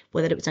told,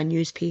 whether it was a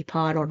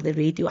newspaper or the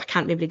radio, I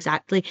can't remember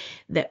exactly,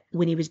 that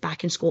when he was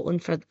back in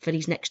Scotland for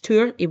his next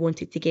tour, he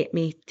wanted to get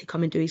me to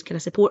come and do his kind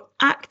of support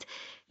act.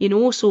 You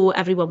know, so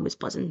everyone was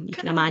buzzing, you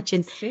can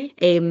imagine.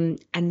 And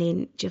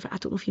then, I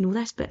don't know if you know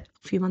this, but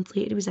a few months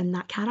later he was in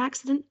that car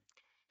accident.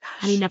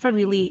 And he never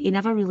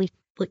really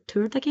like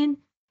toured again.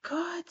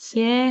 God.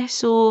 Yeah,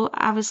 so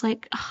I was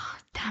like, oh,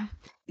 damn.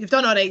 You've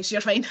done all right, so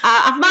you're fine.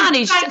 I've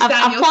managed. Thanks,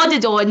 I've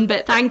plodded on,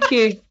 but thank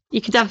you. You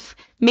could have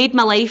made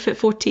my life at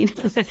 14.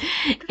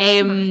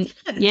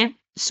 Yeah,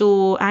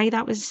 so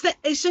that was...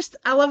 It's just,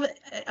 I love it.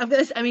 I've got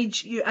this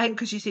image, I think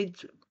because you said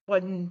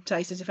one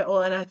size to fit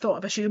all, and I thought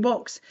of a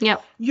shoebox.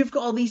 Yep. You've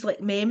got all these like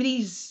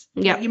memories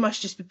that you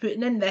must just be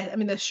putting in there. I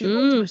mean, this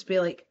shoebox must be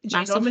like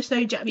ginormous now,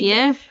 do you know what I mean?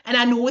 Yeah. And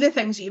I know the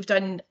things that you've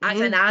done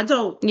as an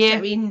adult, do you know what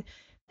I mean?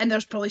 And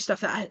there's probably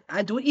stuff that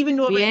I don't even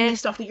know about the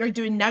stuff that you're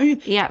doing now.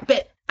 Yeah.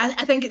 But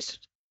I think it's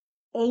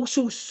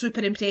also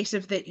super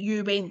impressive that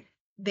you went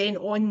then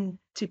on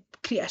to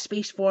create a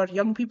space for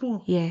young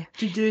people. Yeah.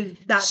 To do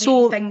that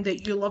thing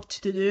that you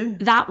loved to do.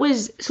 That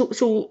was,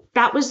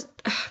 that was,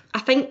 I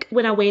think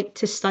when I went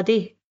to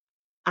study,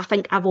 I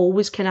think I've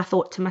always kind of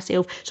thought to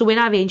myself, so when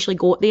I eventually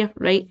got there,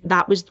 right,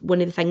 that was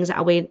one of the things that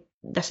I went,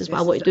 this is what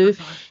I want to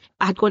do.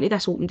 I had gone to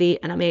this open day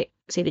and I met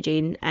Sarah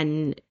Jane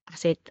and I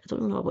said, I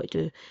don't know what I want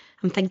to do.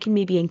 I'm thinking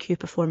maybe NQ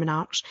Performing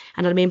Arts.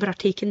 And I remember her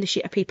taking the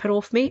sheet of paper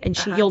off me, and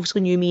she obviously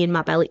knew me and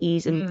my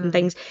abilities and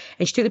things.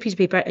 And she took the piece of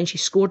paper and she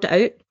scored it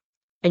out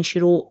and she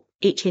wrote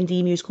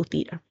HND Musical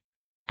Theatre.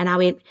 And I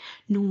went,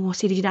 no,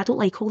 Sarah Jane, I don't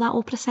like all that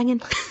opera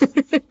singing.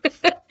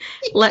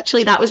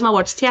 Literally, that was my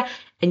words to her.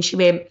 And she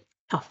went,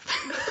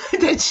 tough.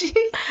 Did she?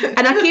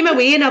 And I came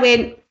away and I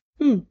went,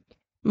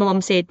 My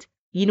mum said,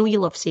 you know you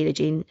love Sarah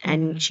Jane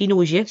and she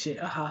knows you.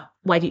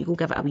 Why don't you go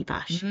give it a wee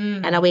bash?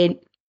 And I went,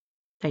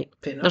 right,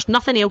 there's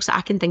nothing else that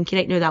I can think of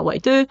right now that I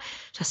want to do.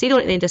 So I stayed on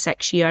at the end of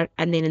 6th year,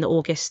 and then in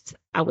August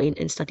I went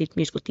and studied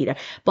musical theatre.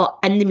 But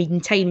in the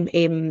meantime,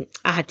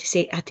 I had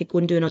to go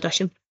and do an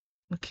audition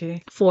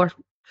for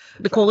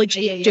the college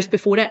just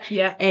before it.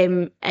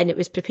 And it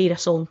was prepare a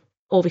song.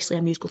 Obviously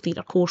a musical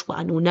theatre course, what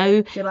I know now.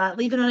 You're like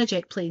leaving on a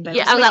jet plane.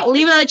 I'm like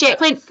leaving on a jet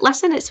plane.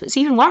 Listen, it's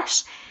even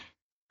worse.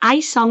 I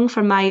sung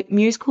for my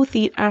musical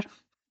theatre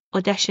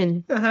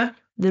audition,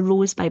 The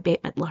Rose by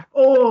Bette Midler.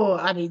 Oh,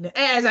 I mean,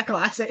 it is a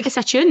classic. It's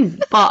a tune,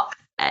 but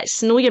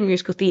it's no your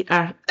musical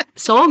theatre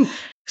song.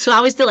 So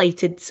I was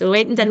delighted. So I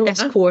went and did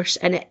this course,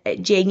 and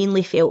it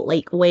genuinely felt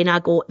like when I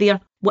got there,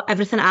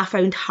 everything I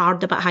found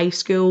hard about high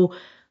school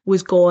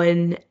was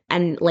gone.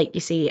 And like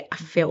you say, I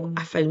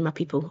found my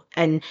people.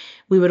 And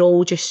we were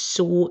all just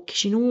so,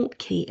 because you know,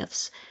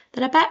 creatives,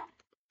 they're a bit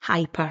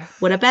hyper.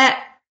 We're a bit...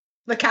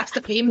 The cast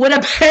of fame. We're a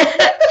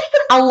bit...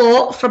 a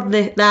lot for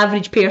the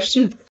average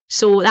person.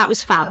 So that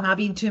was fab. Am I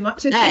being too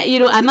much? Is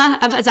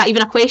that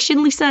even a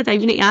question, Lisa? Do I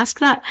even need to ask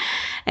that?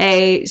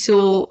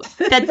 So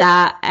did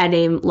that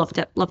and loved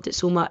it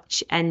so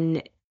much,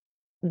 and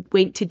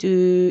went to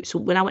do. So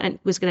when I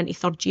was going into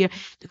third year,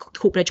 the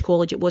Coatbridge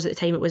College, it was at the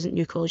time, it wasn't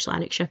New College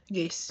Lanarkshire.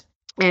 Yes.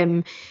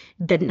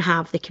 Didn't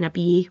have the kind of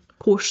BA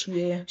course.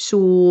 Yeah.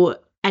 So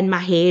in my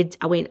head,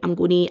 I didn't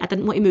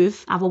want to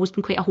move. I've always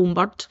been quite a home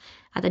bird.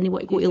 I didn't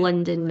want to go to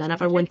London. I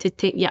never wanted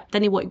to.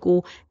 Didn't want to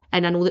go.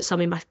 And I know that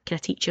some of my kind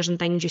of teachers and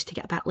things used to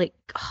get a bit like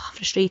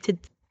frustrated.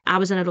 I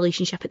was in a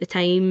relationship at the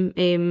time.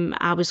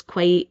 I was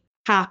quite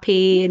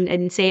happy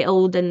and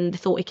settled, and the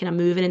thought of kind of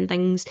moving and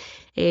things.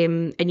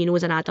 And you know,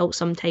 as an adult,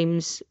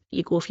 sometimes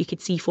you go, if you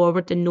could see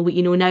forward and know what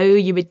you know now,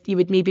 you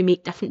would maybe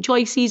make different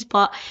choices.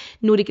 But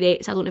no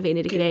regrets. I don't have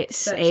any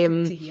regrets. That's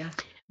good to hear.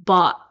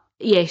 But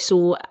yeah,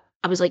 so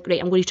I was like, right,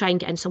 I'm going to try and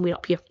get in somewhere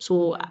up here.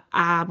 So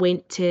I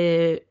went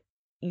to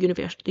the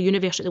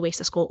University of the West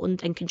of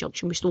Scotland in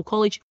conjunction with Stowe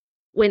College.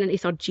 Went into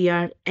third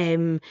year,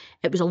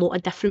 it was a lot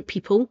of different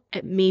people.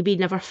 It maybe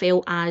never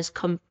felt as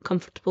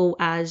comfortable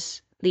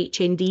as the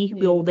HND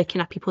with all the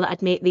kind of people that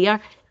I'd met there.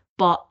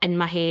 But in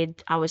my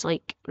head, I was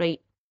like, right,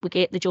 we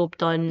get the job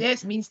done. Yeah,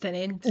 it's means to an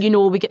end. You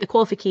know, we get the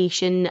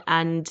qualification,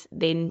 and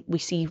then we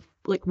see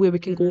like where we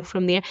can go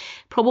from there.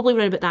 Probably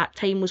around about that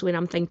time was when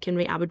I'm thinking,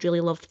 right, I would really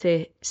love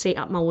to set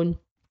up my own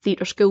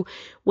theatre school.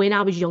 When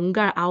I was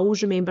younger, I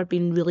always remember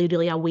being really,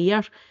 really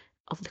aware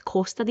of the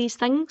cost of these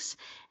things,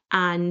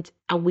 and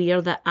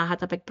aware that I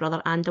had a big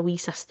brother and a wee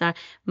sister.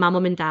 My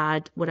mum and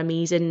dad were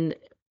amazing,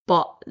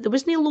 but there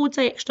wasn't loads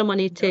of extra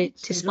money to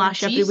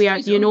splash everywhere,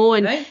 you know,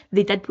 and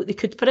they did what they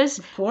could for us.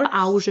 But I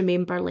always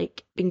remember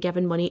like being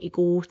given money to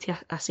go to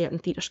a certain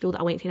theatre school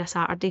that I went to on a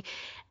Saturday,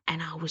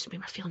 and I always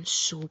remember feeling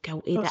so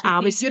guilty that I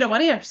was... You're a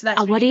worrier, so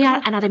that's a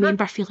worrier, and I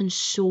remember feeling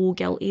so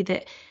guilty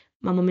that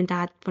my mum and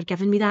dad were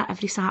giving me that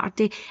every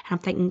Saturday, and I'm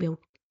thinking, well,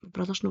 my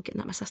brother's not getting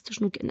that, my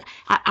sister's not getting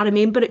that. I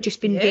remember it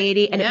just being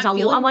very, and it was a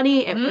lot of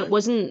money. It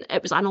was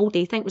an all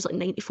day thing. It was like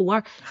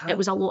 94. It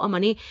was a lot of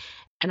money.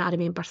 And I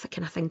remember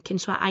kind of thinking,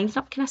 so I ended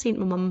up kind of saying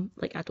to my mum,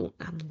 like, I don't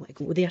want to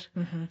go there,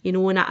 you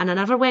know, and I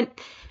never went.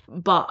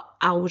 But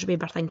I always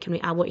remember thinking,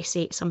 right, I want to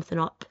set something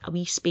up, a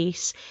wee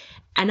space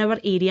in our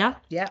area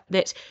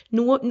that's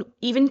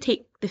even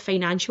take the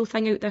financial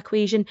thing out of the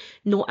equation.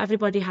 Not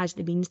everybody has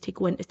the means to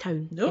go into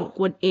town. No.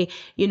 Go into,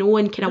 you know,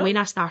 and kind of when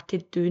I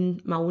started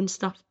doing my own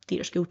stuff,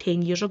 theatre school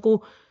 10 years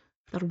ago,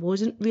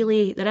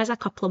 there is a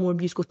couple of more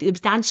musical theatre. There was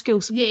dance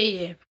schools.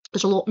 Yeah.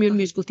 There's a lot more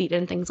musical theatre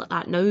and things like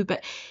that now,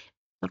 but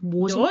there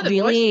wasn't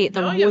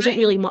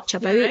really much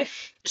about it.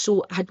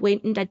 So I had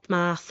went and did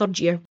my third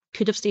year,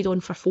 could have stayed on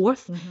for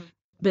fourth.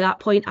 By that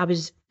point, I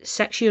was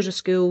 6 years of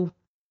school,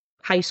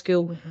 high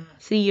school,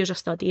 3 years of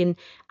studying.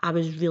 I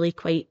was really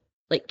quite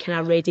like kind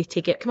of ready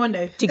to get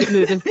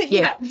moving.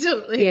 Yeah,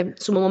 absolutely.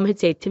 So my mum had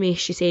said to me,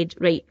 she said,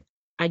 right,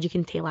 as you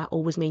can tell, I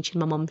always mention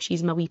my mum.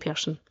 She's my wee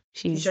person.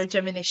 She's your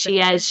Gemini. She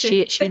is.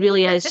 She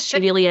really is. She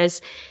really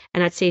is.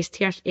 And I'd say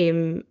to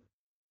her,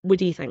 what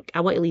do you think?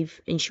 I want to leave.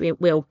 And she went,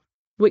 well,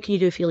 what can you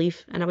do if you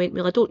leave? And I went,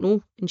 well, I don't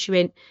know. And she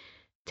went,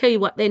 tell you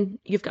what then,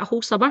 you've got a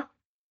whole summer.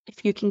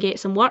 If you can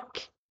get some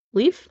work,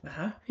 leave.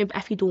 But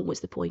if you don't, what's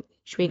the point?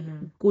 She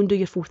went, go and do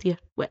your fourth year.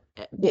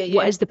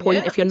 What is the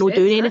point if you're not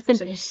doing anything?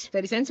 Sounds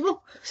very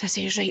sensible. So I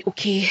said, right,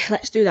 okay,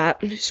 let's do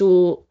that.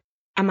 So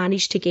I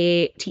managed to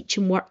get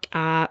teaching work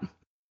at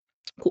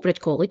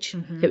Coatbridge College.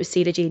 It was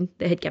Sarah Jane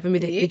that had given me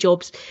the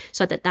jobs.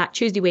 So I did that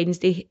Tuesday,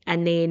 Wednesday,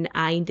 and then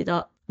I ended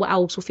up, what I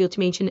also failed to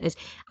mention is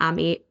I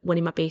met one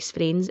of my best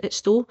friends at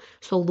Stowe.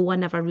 So although I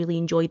never really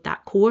enjoyed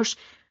that course,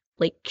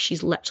 like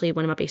she's literally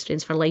one of my best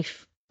friends for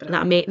life that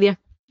I met there.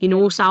 You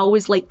know, so I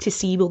always like to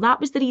see, well, that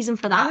was the reason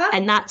for that.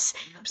 And that's,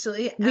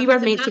 absolutely, we were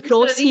meant to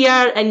cross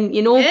here, and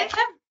you know,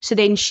 so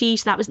then so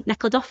that was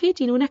Nicola Duffy.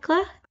 Do you know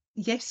Nicola?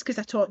 Yes, because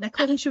I taught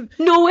Nicola.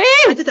 No way!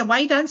 I did a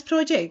Y dance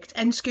project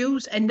in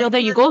schools. And well, there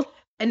you go.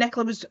 And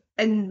Nicola was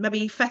in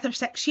maybe 5th or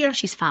 6th year.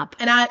 She's fab.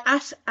 And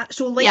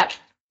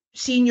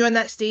seeing you on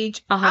that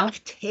stage, I have a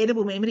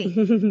terrible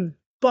memory.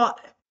 But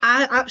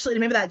I absolutely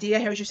remember that day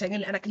I heard you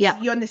singing, and I can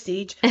see you on the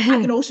stage. I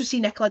can also see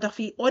Nicola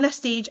Duffy on a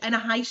stage in a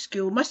high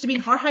school. Must have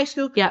been her high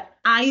school.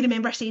 I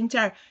remember saying to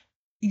her,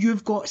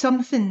 you've got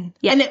something.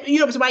 And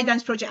it was a Y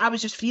dance project. I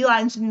was just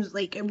freelancing,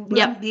 like,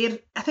 there.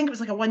 I think it was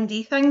like a 1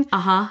 day thing.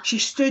 She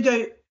stood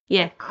out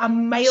a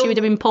mile. She would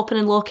have been popping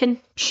and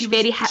locking. She's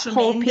very hip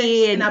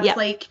hoppy, and I was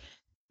like,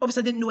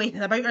 obviously I didn't know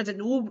anything about her. I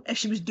didn't know if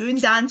she was doing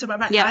dance or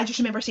whatever. I just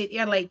remember saying to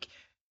her, like,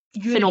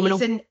 you're phenomenal.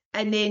 Amazing.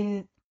 And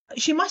then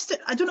she must.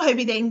 I don't know how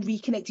we then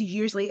reconnected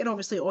years later,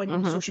 obviously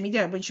on social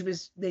media when she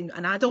was then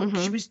an adult.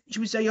 She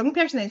was a young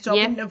person then, so I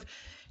wouldn't have.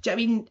 Do you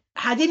know what I mean?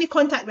 Had any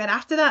contact with her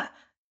after that?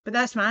 But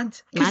that's mad.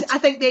 Because I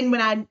think then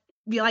when I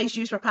realised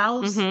you were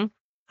pals,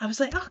 I was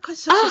like, oh God,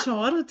 such a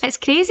small world. It's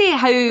crazy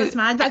how that's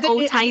mad. But I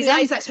didn't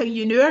realise that's how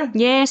you knew her.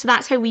 Yeah, so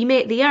that's how we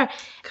met there,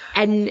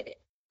 and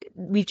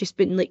we've just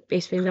been like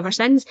best friends ever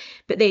since.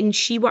 But then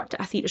she worked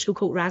at a theatre school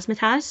called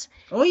Razzmatazz.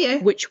 Oh yeah.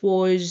 Which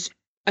was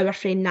our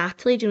friend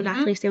Natalie. Do you know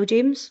Natalie Estelle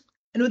James?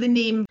 I know the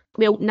name.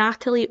 Well,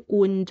 Natalie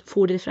owned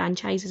 4 of the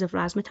franchises of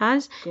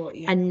Razzmatazz. Got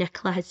you. And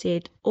Nicola had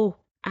said, oh,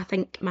 I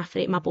think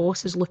my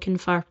boss is looking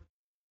for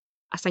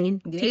a singing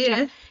teacher.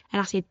 Yeah.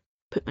 And I said,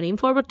 put my name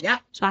forward. Yeah.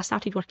 So I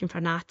started working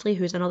for Natalie,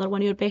 who's another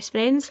one of your best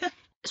friends.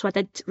 So I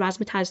did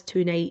Razzmatazz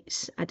 2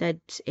 nights. I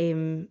did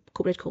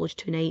Coatbridge College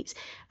 2 nights.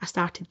 I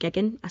started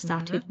gigging. I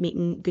started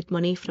making good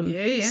money from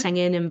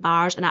singing in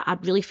bars. And I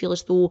really feel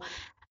as though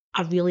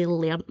I really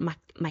learned my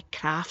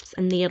crafts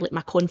in there, like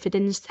my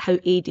confidence, how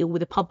to deal with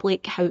the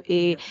public, how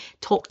to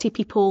talk to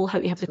people, how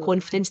to have the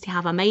confidence to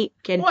have a mic.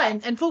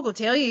 And folk will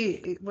tell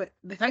you what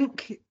they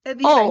think at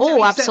these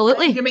things.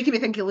 Absolutely. You're making me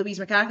think of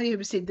Louise McCarthy, who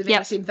was saying the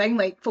very same thing,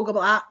 like folk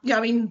about that. You know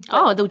what I mean?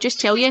 Oh, they'll just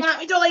tell you.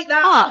 We don't like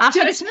that. I've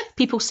had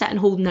people sitting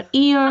holding their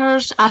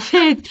ears. I've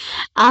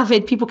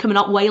had people coming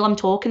up while I'm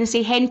talking and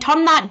say, Hen,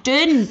 turn that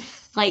down.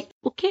 Like,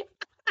 okay.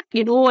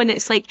 And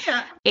it's like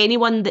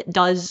anyone that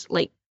does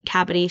like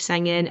cabaret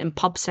singing and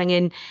pub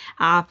singing,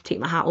 I take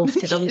my hat off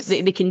to them.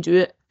 They can do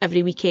it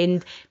every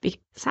weekend.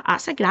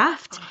 That's a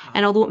graft,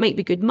 and although it might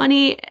be good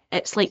money,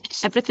 it's like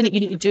everything that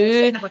you need to do.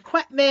 Setting up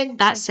equipment.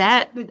 That's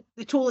it.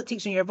 The toll it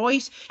takes on your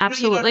voice.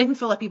 Absolutely. You're a room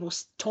full of people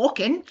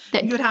talking.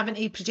 You're having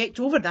to project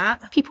over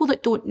that. People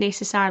that don't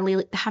necessarily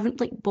they haven't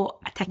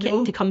bought a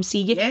ticket to come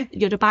see you. Yeah.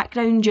 You're a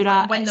background.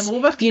 Win them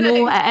over. It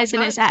is,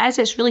 and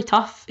it's really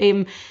tough.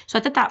 So I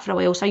did that for a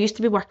while. So I used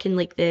to be working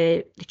like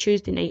the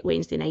Tuesday night,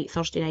 Wednesday night,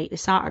 Thursday night, the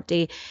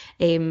Saturday.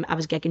 I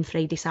was gigging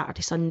Friday,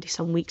 Saturday, Sunday,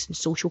 some weeks in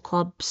social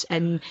clubs,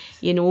 and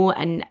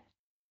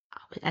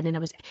and then I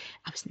was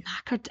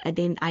knackered, and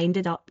then I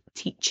ended up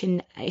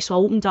teaching. So I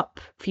opened up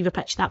Fever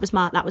Pitch. That was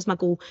my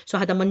goal. So I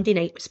had a Monday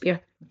night with spare.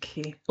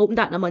 Okay. Opened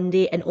that on a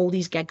Monday, and all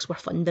these gigs were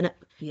funding it.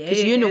 Yeah.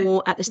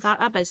 Because at the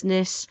start of a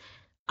business,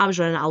 I was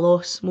running at a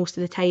loss most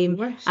of the time.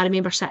 I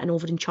remember sitting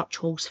over in church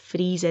halls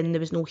freezing. There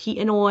was no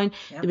heating on.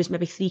 There was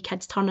maybe 3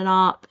 kids turning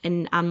up,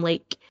 and I'm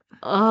like,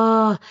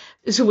 oh.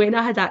 So when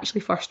I had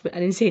actually first went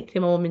in and said to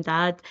my mum and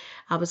dad,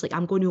 I was like,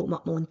 I'm going to open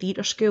up my own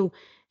theatre school.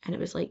 And it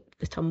was like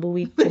the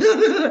tumbleweed.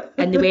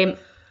 And they went,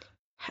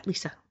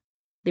 Lisa,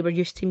 they were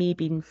used to me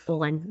being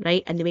all in,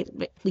 right? And they went,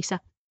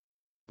 Lisa,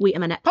 wait a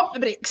minute. Pump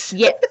the brakes.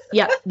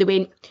 Yeah. They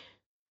went,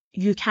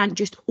 you can't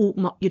just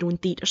open up your own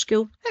theatre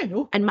school. I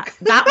know. And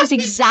that was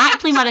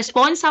exactly my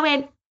response. I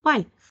went,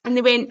 why? And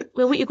they went,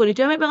 well, what are you going to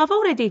do? I went, well, I've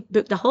already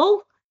booked a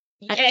hall.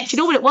 Yes. Do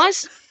you know what it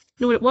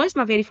was?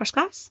 My very first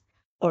class?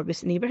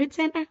 Orbis Neighbourhood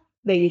Centre.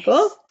 There you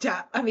go.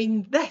 I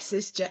mean, this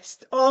is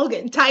just all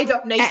getting tied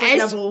up nicely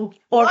in a bow.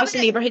 Orbis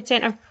Neighbourhood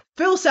Centre.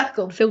 Full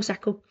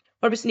circle.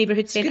 Orbis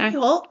Neighbourhood Centre.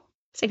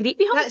 It's a great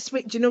wee hall. That's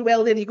what, do you know,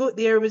 well, there you go.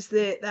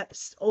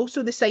 That's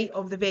also the site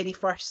of the very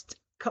first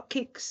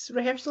cupcakes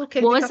rehearsal. Was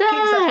cupcakes, it?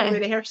 That's where we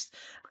rehearsed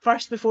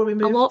first before we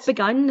moved. A lot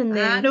begun in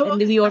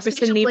the wee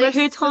Orbis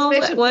Neighbourhood hall.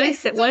 It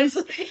was.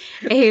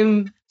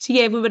 So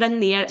yeah, we were in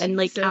there, and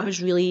I was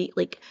really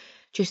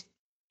just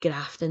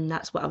grafting,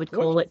 that's what I would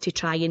call it, to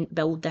try and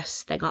build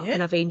this thing up.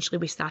 And eventually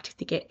we started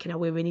to get kind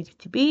of where we needed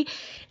to be.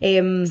 I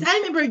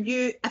remember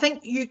I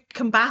think you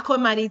come back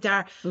on my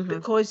radar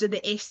because of the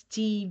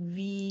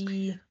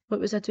STV. What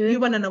was I doing?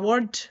 You won an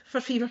award for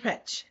Fever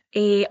Pitch.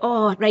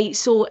 Right.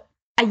 So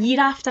a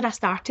year after I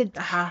started,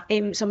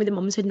 some of the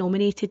mums had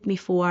nominated me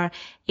for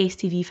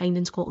STV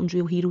Finding Scotland's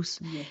Real Heroes.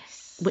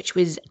 Yes. Which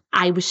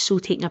I was so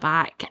taken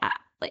aback.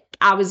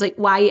 I was like,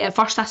 why? At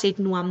first I said,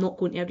 no, I'm not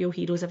going to a Real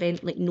Heroes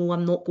event. No,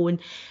 I'm not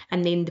going.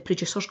 And then the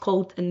producers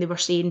called and they were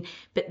saying,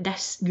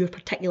 but your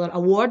particular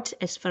award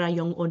is for a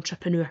young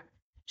entrepreneur.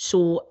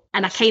 So,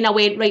 and I kind of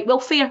went, right, well,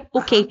 fair,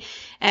 okay.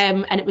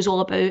 And it was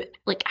all about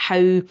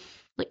how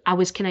I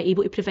was kind of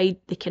able to provide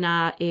the kind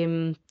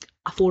of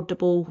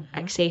affordable,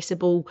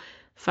 accessible,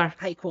 for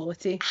high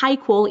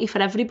quality for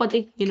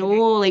everybody,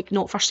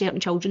 not for certain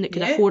children that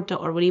could afford it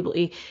or were able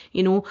to,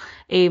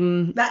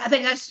 I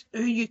think that's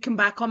who you come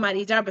back on my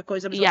radar,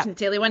 because I was watching the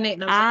telly one night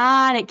and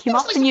and it came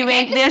up and you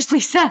went, there's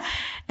Lisa.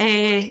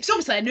 So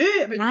obviously I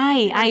knew it,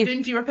 but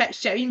doing Fever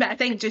Pitch, but I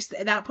think just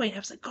at that point I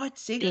was like, God's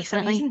sake,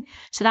 definitely.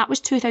 So that was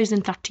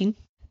 2013.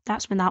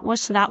 That's when that was.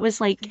 So that was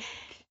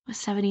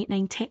 7, 8,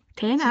 9, 10.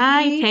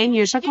 10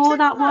 years ago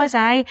that was.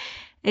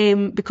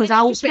 Because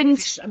I opened,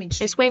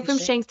 it's went from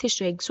strength to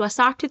strength. So I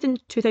started in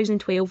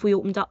 2012, we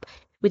opened up,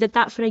 we did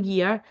that for a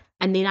year,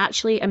 and then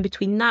actually in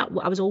between that,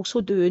 what I was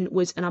also doing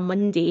was on a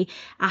Monday,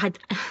 I had,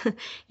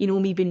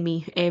 me being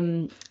me,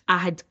 I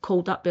had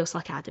called up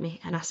Bellshill Academy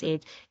and I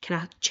said, can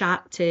I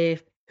chat to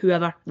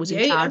whoever was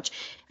in charge?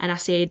 And I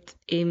said,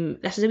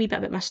 this is a wee bit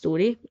about my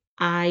story.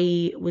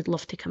 I would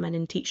love to come in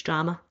and teach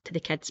drama to the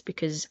kids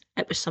because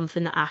it was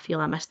something that I feel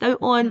I missed out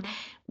on.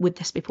 Would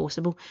this be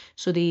possible?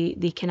 So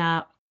they kind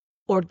of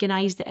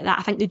organised it.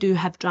 I think they do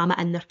have drama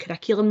in their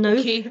curriculum now.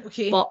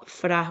 Okay. But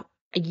for a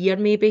year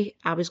maybe,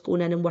 I was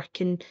going in and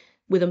working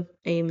with them.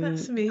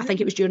 That's amazing. I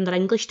think it was during their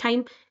English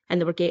time, and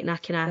they were getting a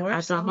kind of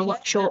a drama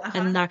workshop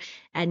in there,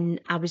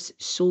 and I was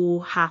so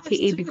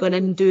happy to be going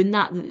in and doing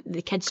that.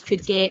 The kids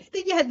could get. I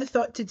think you had the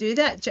thought to do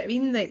that. Do you know what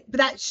I mean? Like, but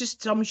that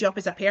just sums you up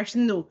as a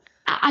person, though.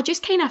 I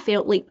just kind of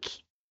felt like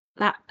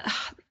that.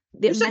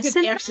 You're a good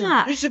person.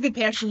 You're a good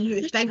person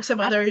who thinks of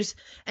others,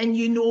 and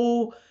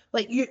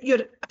like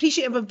you're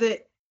appreciative of the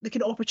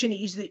kind of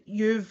opportunities that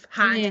you've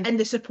had and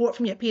the support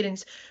from your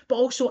parents, but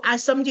also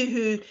as somebody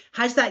who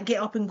has that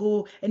get up and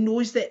go and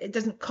knows that it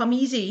doesn't come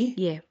easy.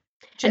 Yeah.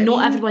 And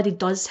not everybody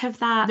does have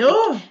that.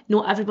 No. Like,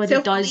 not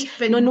everybody does.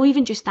 No, not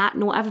even just that.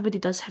 Not everybody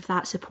does have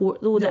that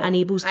support though that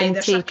enables them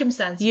their to.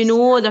 Circumstances.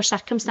 Their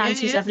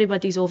circumstances.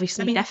 Everybody's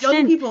obviously different.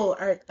 Young people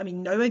are.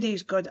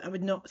 Nowadays, God, I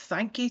would not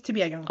thank you to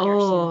be a young person.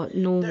 Oh,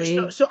 no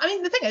way. So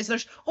the thing is,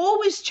 there's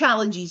always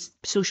challenges.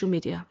 Social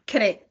media.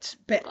 Correct,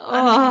 but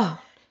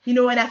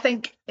and I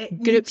think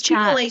it group chats.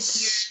 People like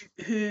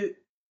you who,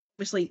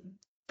 obviously,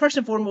 first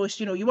and foremost,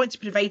 you want to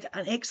provide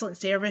an excellent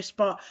service,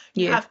 but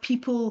you have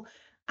people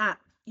at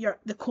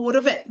the core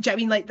of it. Do you know what I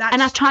mean? Like that.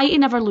 And I try to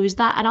never lose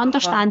that. And I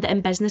understand that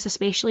in business,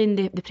 especially in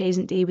the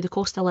present day with the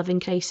cost of living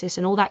crisis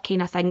and all that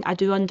kind of thing, I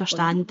do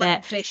understand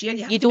that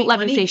you don't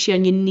live in fresh air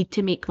and you need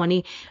to make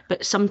money.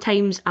 But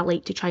sometimes I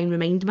like to try and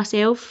remind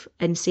myself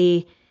and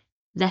say,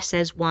 this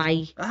is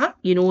why,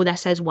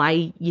 this is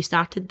why you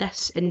started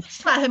this. And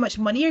it's not how much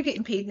money you're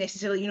getting paid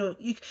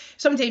necessarily.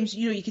 Sometimes,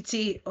 you could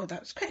say, oh,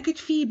 that's quite a good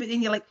fee, but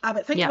then you're like,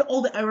 but think about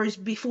all the hours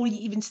before you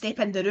even step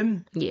in the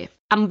room. Yeah.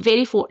 I'm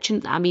very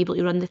fortunate that I'm able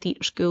to run the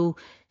theatre school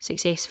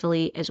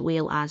successfully as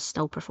well as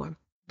still perform.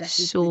 This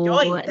is the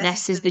joy.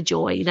 This is the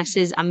joy. This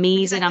is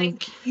amazing. I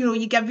think,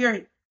 you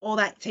give all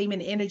that time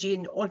and energy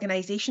and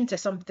organisation to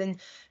something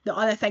that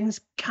other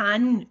things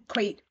can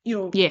quite,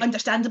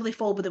 understandably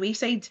fall by the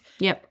wayside.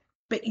 Yep.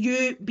 But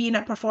you being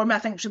a performer, I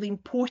think is really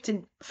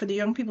important for the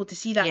young people to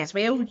see that as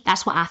well.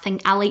 That's what I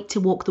think. I like to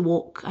walk the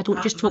walk. I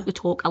don't just talk the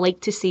talk. I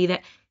like to say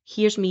that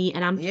here's me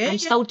and I'm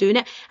still doing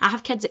it. I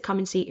have kids that come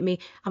and say to me,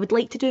 I would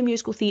like to do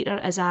musical theatre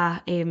as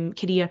a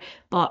career,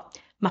 but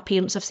my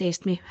parents have said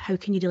to me, how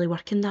can you really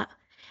work in that?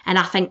 And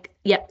I think,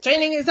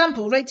 Training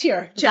example right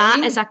here. That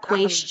is a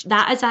question.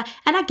 And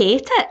I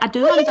get it. I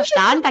do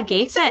understand. I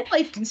get it.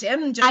 Life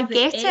concern. I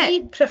get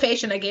it.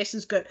 Profession, I guess,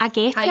 has got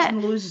highs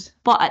and lows.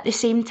 But at the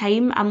same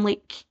time, I'm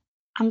like,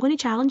 I'm going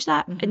to challenge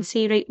that and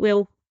say, right,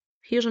 well,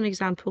 here's an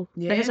example.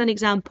 There's an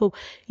example,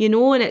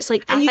 and it's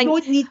like, and you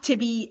don't need to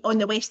be on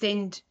the West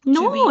End.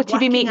 To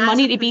be making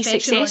money, to be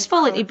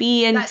successful, to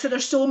be in. So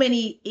there's so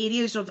many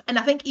areas of, and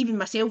I think even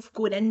myself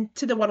going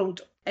into the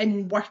world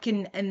and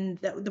working in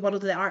the world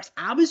of the arts,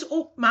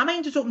 my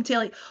mind was open to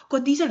like,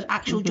 God, these are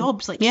actual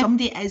jobs. Like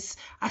somebody is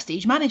a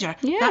stage manager.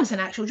 Yeah. That's an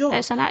actual job.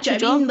 It's an actual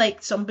job. I mean,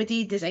 like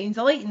somebody designs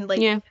the lighting.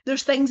 Like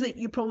there's things that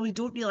you probably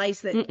don't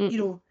realise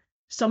that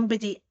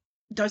somebody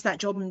does that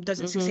job and does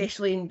it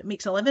successfully and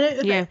makes a living out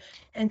of it.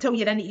 Until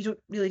you're in it, you don't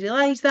really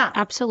realise that.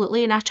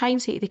 Absolutely. And I try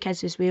and say to the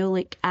kids as well,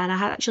 like, and I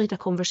had actually had a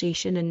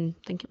conversation, and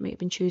I think it might have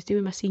been Tuesday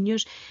with my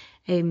seniors,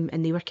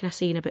 and they were kind of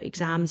saying about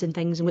exams and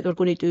things and what they were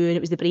going to do, and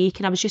it was the break,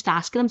 and I was just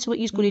asking them, so what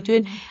are you going to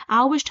do? And I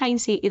always try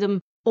and say to them,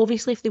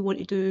 obviously if they want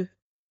to do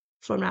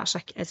performing arts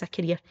as a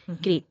career,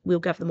 great, we'll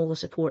give them all the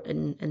support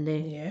and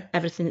the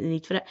everything that they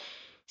need for it.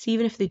 So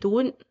even if they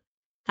don't,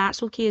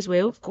 that's okay as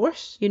well. Of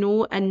course.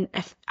 And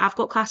if I've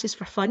got classes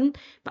for fun,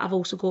 but I've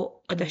also got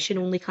audition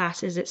only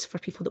classes. It's for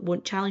people that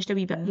want challenged a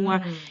wee bit more.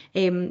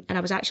 And I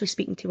was actually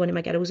speaking to one of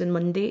my girls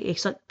on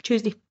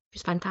Tuesday. It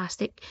was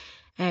fantastic.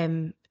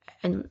 And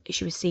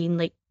she was saying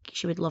like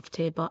she would love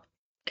to, but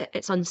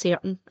it's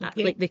uncertain,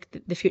 like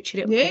the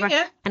future.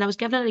 And I was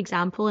giving her an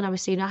example, and I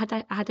was saying I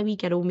had a wee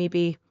girl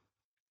maybe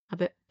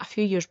about a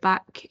few years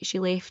back. She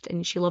left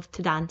and she loved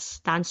to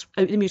dance out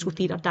of the musical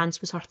theatre. Dance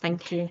was her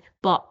thing,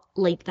 but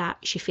like that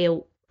she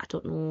felt, I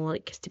don't know,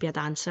 like to be a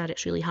dancer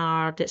it's really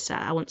hard.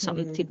 I want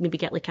something to maybe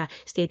get like a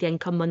steady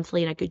income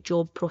monthly and a good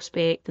job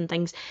prospect and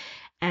things.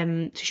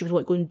 So she would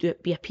want to go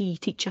and be a PE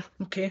teacher.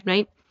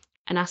 Right.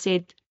 And I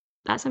said,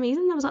 that's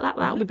amazing. I was like,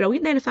 that'll be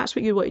brilliant then if that's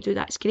what you want to do.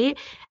 That's great.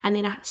 And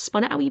then I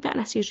spun it a wee bit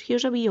and I said,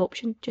 here's a wee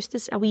option, just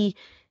as a wee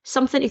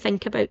something to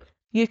think about.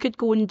 You could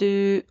go and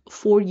do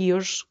 4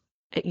 years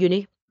at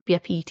uni, be a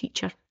PE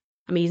teacher.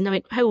 Amazing. I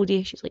went, how old are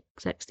you? She's like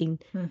 16.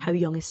 How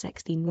young is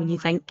 16 when you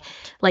think?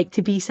 Like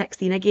to be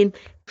 16 again.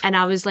 And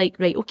I was like,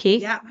 right, okay.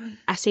 Yeah.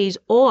 I says,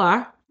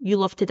 or you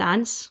love to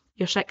dance,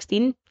 you're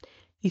 16.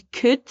 You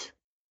could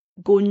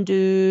go and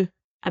do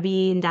a BA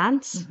in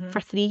dance for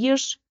 3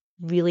 years,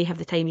 really have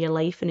the time of your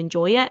life and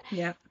enjoy it.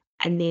 Yeah.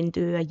 And then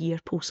do a year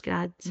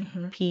postgrad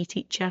PE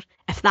teacher.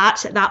 If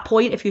that's at that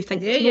point, if you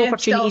think there's no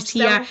opportunities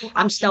here,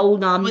 I'm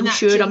sure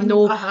I'm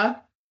no.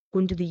 Go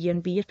and do the year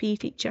and be your PE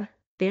teacher.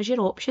 There's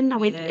your option. I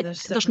went,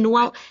 there's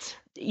no,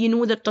 you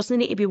know, there doesn't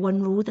need to be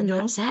one road and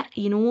that's it.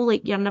 You know,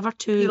 like you're never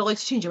too... You're allowed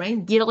to change your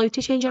mind. You're allowed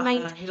to change your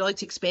mind. You're allowed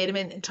to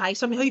experiment and try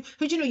something.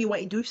 How do you know you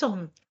want to do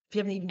something if you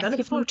haven't even done it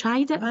before? If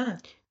you've not tried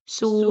it.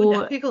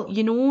 So difficult.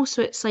 You know,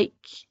 so it's like,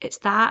 it's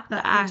that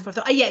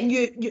yeah, and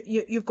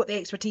you've got the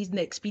expertise and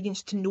the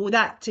experience to know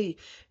that,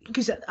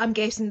 because I'm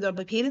guessing there'll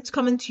be parents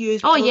coming to you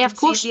as well. Oh yeah, of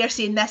course. They're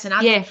saying this and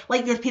that.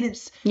 Like your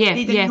parents,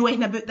 they didn't know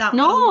anything about that.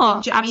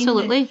 No,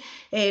 absolutely.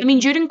 I mean,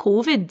 during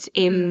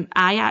COVID,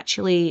 I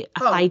actually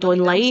applied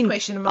online.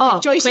 Questioning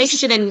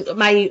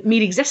my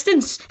mere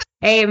existence.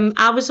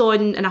 I was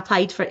on and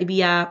applied for it to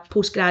be a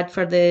postgrad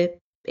for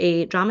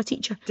the drama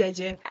teacher. Did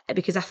you?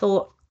 Because I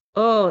thought,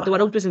 the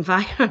world was on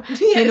fire,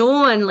 you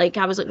know, and like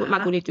I was like, what am I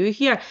going to do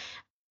here?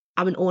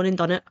 I went on and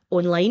done it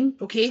online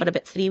for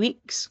about 3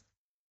 weeks.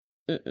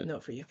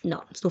 Not for you.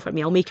 No, it's not for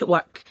me. I'll make it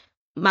work.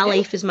 My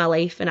life is my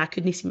life, and I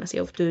couldn't see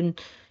myself doing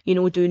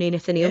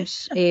anything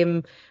else.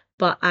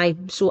 But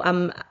I'm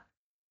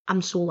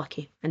so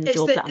lucky in the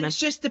job that I'm in. It's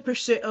just the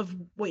pursuit of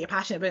what you're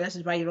passionate about. This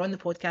is why you're on the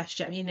podcast,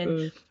 do you know what I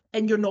mean?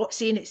 And you're not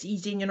saying it's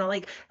easy, and you're not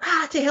like,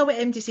 to hell with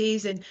empty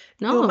says, and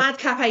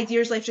madcap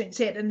ideas left, right and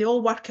centre, and they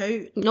all work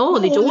out. No,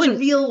 they don't. There's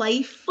real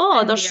life.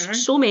 There's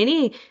so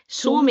many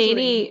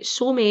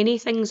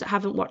things that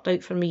haven't worked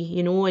out for me,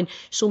 you know, and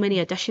so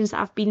many auditions that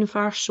I've been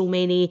for, so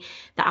many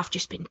that I've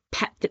just been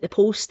pipped at the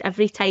post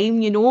every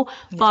time, you know.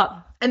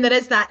 And there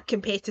is that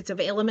competitive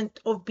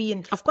element of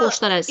being. Of course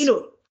there is. You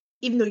know,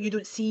 even though you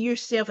don't see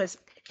yourself as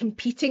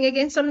competing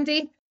against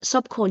somebody,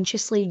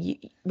 subconsciously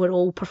we're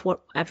all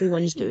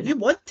everyone's doing it. You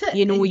want it,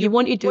 you know, you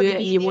want to do it,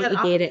 and you want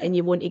to get it, and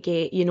you want to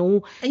get, you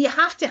know, and you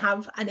have to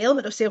have an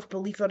element of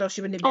self-belief, or else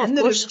you wouldn't be in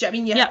the room. Do you know what I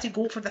mean? You have to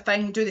go for the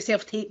thing, do the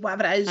self-tape,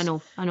 whatever it is. I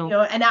know. You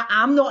know, and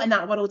I'm not in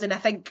that world, and I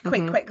think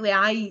quite quickly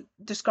I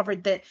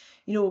discovered that,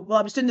 you know,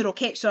 I was doing the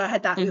Rockette, so I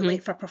had that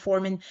outlet for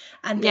performing,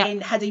 and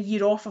then had a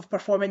year off of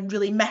performing,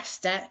 really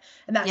missed it,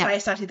 and that's why I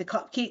started the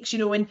cupcakes, you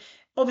know, and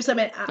obviously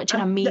which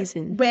are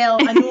amazing. Well,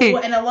 I know,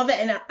 and I love it,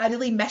 and I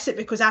really miss it,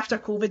 because after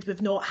COVID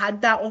we've not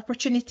had that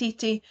opportunity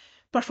to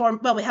perform.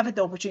 Well, we have had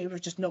the opportunity,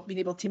 we've just not been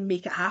able to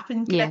make it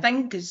happen, kind of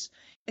thing, because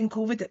in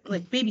COVID,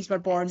 like, babies were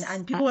born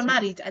and people were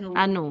married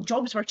and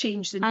jobs were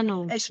changed,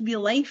 and it's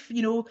real life,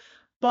 you know.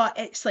 But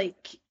it's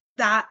like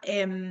that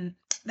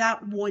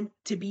that want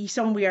to be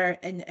somewhere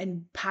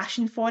and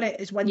passion for it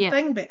is one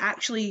thing, but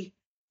actually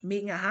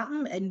making it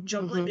happen and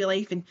juggling your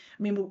life. And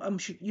I mean, I'm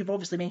sure you've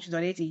obviously mentioned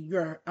already,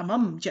 you're a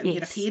mum,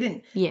 you're a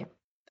parent. Yeah,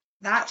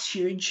 that's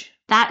huge.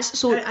 That's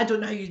so. I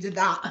don't know how you did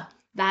that.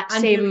 That's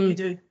what you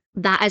do.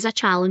 That is a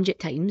challenge at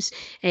times.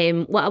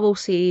 What I will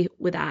say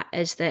with that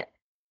is that,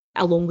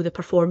 along with the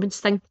performance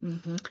thing,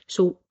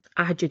 so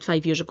I had Jude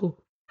 5 years ago,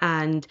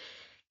 and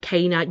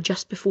kind of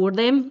just before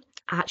them,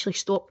 I actually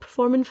stopped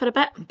performing for a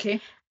bit. Okay.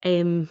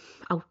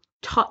 I'll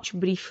touch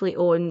briefly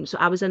on, so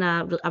I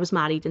was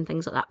married and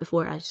things like that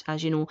before,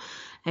 as you know,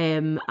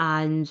 and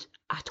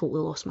I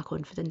totally lost my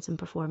confidence in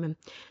performing.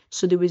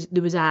 So there was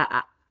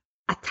a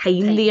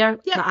time there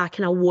that I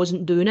kind of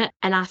wasn't doing it.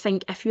 And I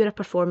think if you're a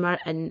performer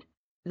and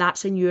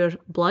that's in your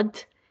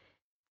blood,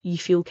 you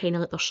feel kind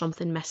of like there's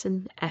something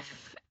missing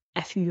if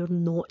you're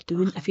not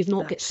doing, if you've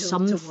not got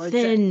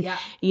something,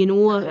 you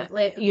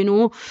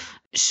know.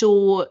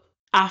 So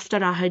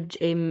after I had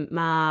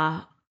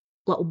my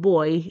little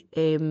boy,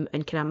 and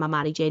kind of my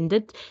marriage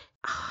ended,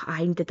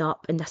 I ended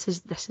up, and this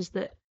is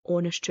the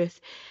honest truth,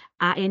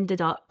 I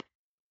ended up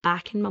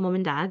back in my mum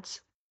and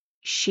dad's,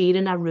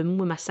 sharing a room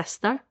with my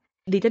sister.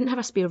 They didn't have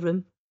a spare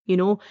room, you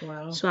know.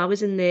 Wow. So I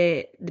was in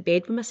the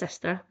bed with my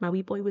sister. My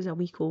wee boy was a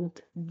week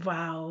old.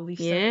 Wow,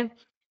 Lisa. Yeah.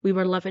 We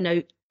were living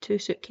out 2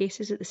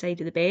 suitcases at the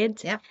side of the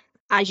bed. Yeah.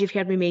 As you've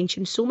heard me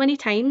mention so many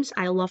times,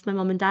 I love my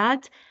mum and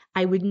dad.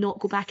 I would not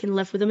go back and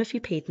live with them if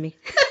you paid me.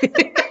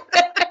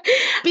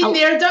 Been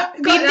there,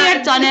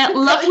 done it.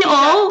 Love you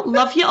all.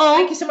 Love you all.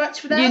 Thank you so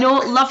much for that. You know,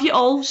 love you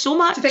all so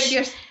much. Do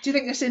you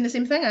think they're saying the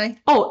same thing, aye?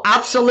 Oh,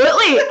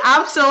 absolutely.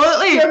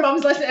 Absolutely. Your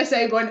mum's listening to us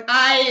now going,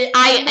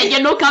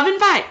 you're not coming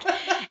back.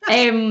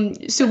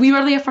 So we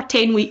were there for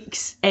 10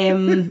 weeks.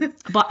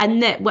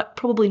 But what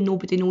probably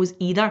nobody knows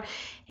either,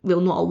 well,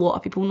 not a lot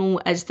of people know,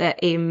 is that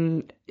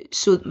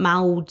so my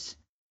old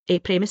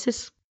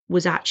premises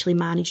was actually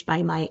managed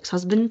by my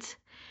ex-husband.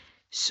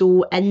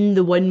 So in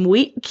the 1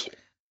 week,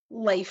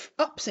 life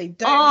upside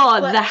down.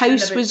 Oh, the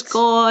house was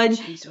gone,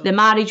 the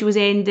marriage was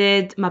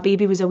ended, my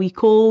baby was a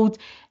week old,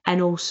 and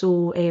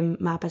also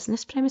my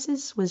business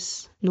premises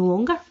was no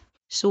longer.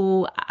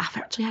 So I've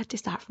actually had to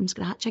start from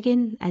scratch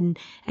again and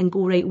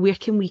go, right, where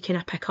can we kind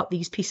of pick up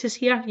these pieces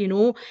here, you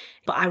know?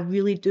 But I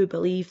really do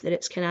believe that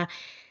it's kind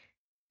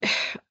of,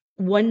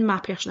 one, my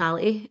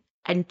personality,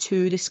 and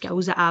 2, the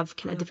skills that I've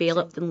kind of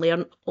developed and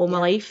learned all my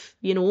life,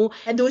 you know.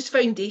 And those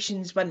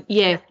foundations weren't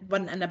in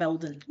a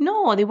building.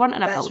 No, they weren't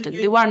in a building.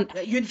 They weren't.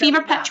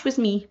 Fever Pitch was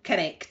me.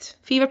 Correct.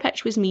 Fever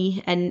Pitch was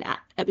me, and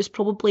it was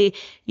probably,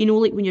 you know,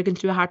 like when you're going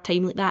through a hard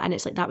time like that, and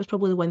it's like that was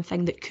probably the one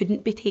thing that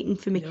couldn't be taken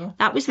from me. No.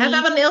 That was me. And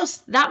everyone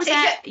else. That was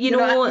it. You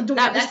know,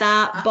 that was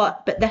that.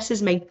 But this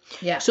is mine.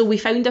 Yeah. So we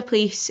found a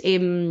place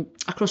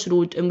across the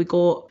road, and we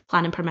got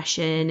planning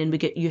permission, and we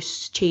get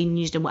use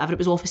changed and whatever. It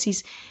was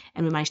offices,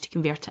 and we managed to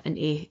convert it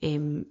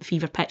into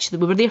Fever Pitch. So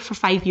we were there for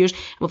 5 years,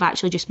 and we've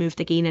actually just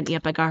moved again into a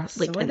bigger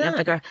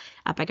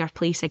a bigger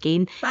place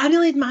again. But I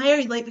really admire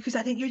you, like, because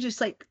I think you're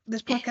just like,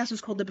 this podcast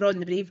was called The Broad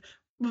and the Brave.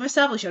 We've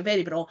established you're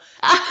very broad,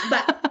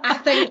 but I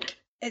think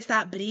it's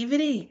that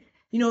bravery.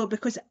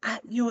 Because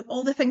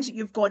all the things that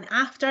you've gone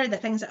after, the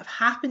things that have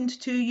happened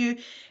to you,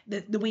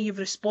 the way you've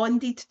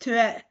responded to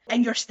it,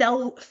 and you're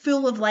still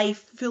full of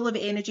life, full of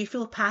energy,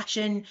 full of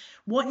passion,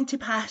 wanting to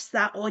pass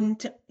that on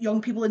to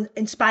young people and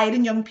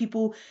inspiring young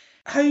people.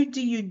 How do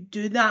you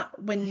do that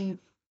when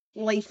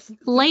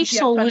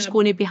life's always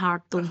going to be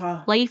hard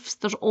though?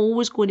 There's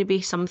always going to be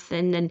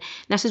something, and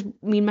this is,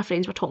 me and my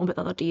friends were talking about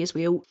the other day as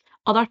well.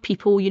 Other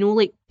people,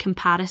 like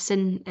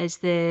comparison is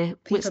the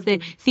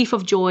thief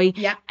of joy.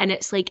 Yeah. And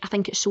it's like, I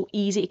think it's so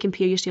easy to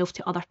compare yourself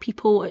to other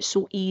people. It's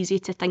so easy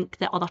to think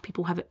that other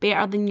people have it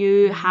better than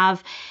you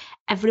have.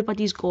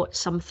 Everybody's got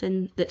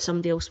something that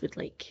somebody else would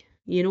like.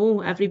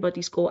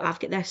 Everybody's got, I've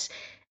got this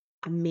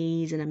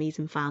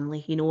amazing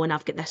family, and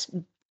I've got this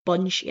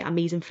bunch of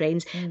amazing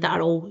friends that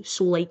are all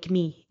so like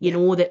me,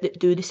 that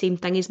do the same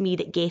thing as me,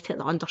 that get it,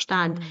 that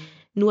understand.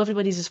 No,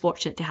 everybody's as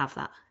fortunate to have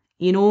that.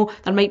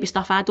 There might be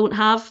stuff I don't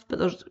have, but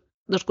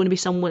there's going to be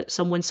someone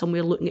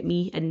somewhere looking at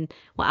me and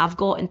what I've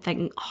got and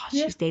thinking, oh,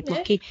 she's dead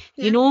lucky,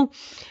 But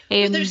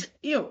there's,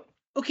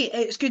 okay,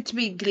 it's good to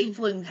be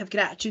grateful and have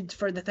gratitude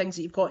for the things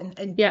that you've got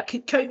and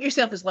count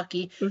yourself as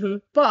lucky,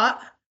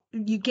 but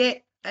you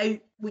get out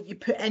what you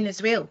put in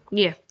as well.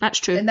 Yeah, that's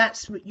true. And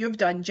that's what you've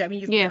done, Jimmy.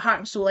 You've put heart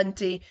and soul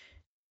into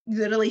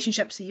the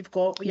relationships that you've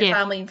got with your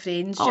family and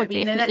friends.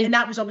 And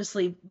that was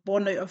obviously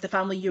born out of the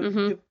family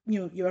you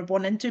were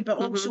born into, but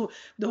also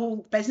the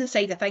whole business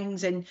side of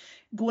things and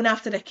going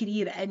after a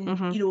career and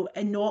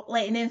and not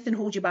letting anything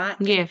hold you back.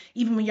 Yeah.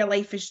 Even when your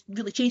life has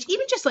really changed,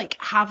 even just like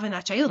having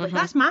a child, like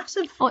that's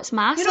massive. Oh, it's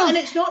massive. And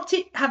it's not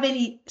to have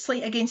any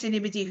slight against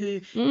anybody who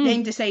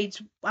then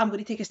decides, I'm going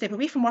to take a step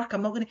away from work.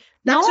 I'm not going to.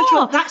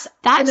 That's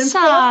an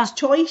informed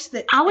choice.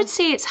 That I would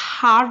say it's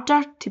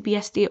harder to be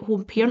a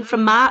stay-at-home parent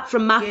from my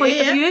point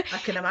of view. I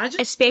can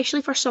imagine,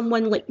 especially for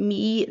someone like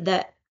me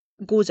that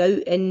goes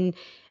out and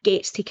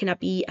gets to kind of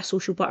be a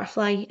social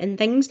butterfly and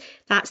things.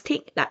 That's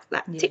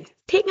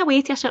taking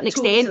away to a certain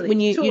extent when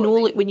you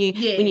when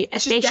you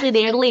especially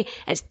the early.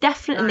 It's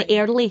different in the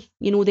early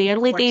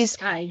days.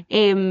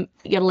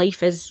 Your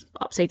life is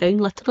upside down,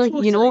 literally.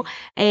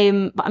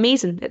 But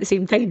amazing at the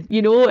same time.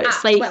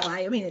 It's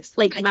it's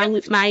like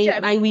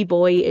my wee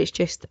boy is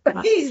just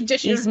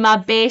he's my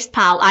best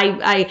pal.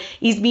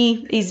 He's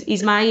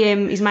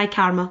my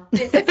karma.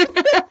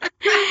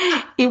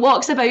 He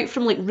walks about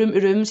from like room to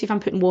room. So if I'm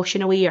putting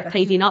washing away or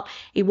tidying up,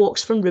 he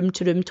walks from room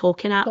to room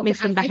talking at me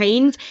from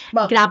behind,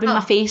 grabbing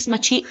my face, my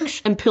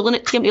cheeks, and pulling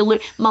it to him to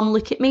look. Mum,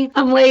 look at me.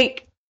 I'm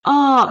like,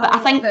 oh, but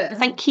I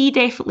think he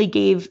definitely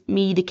gave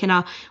me the kind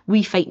of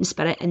wee fighting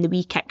spirit and the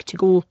wee kick to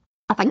go.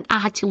 I think I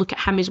had to look at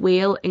him as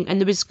well, and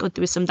there was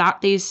some dark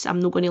days. I'm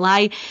not going to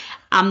lie.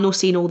 I'm not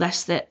saying all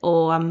this that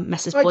I'm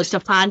Mrs.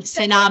 Positive Pants,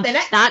 and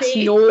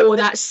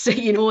that's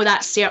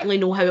certainly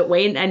not how it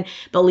went. And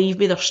believe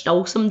me, there's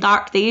still some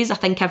dark days. I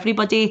think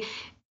everybody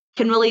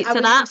can relate to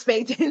that.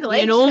 Expecting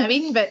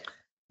life,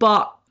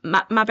 but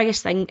my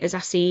biggest thing, as I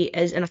say,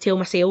 and I tell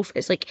myself,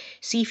 it's like,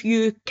 see if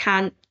you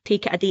can't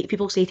take it a day.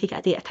 People say take it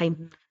a day at a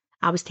time.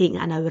 I was taking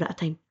it an hour at a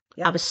time.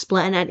 Yep. I was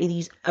splitting it into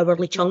these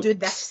hourly chunks. Do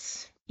this.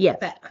 Yeah,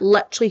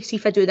 literally, see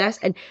if I do this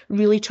and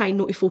really try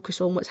not to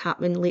focus on what's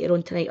happening later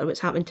on tonight or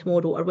what's happening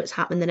tomorrow or what's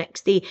happening the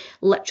next day.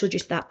 Literally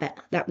just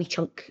that wee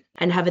chunk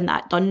and having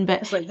that done.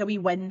 But it's like a wee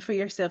win for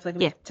yourself,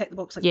 like a tick the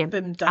box, like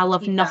boom, done. I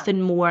love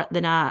nothing more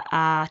than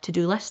a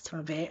to-do list. I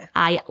bet.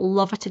 I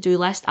love a to-do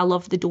list. I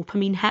love the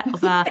dopamine hit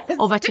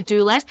of a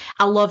to-do list.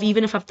 I love,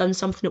 even if I've done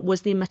something that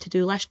wasn't in my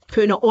to-do list,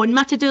 putting it on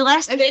my to-do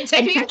list and then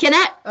ticking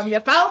it. I'm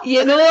your pal.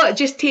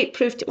 Just take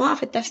proof to,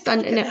 I've had this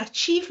done. And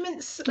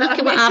achievements. Look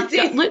what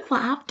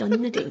I've done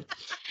today.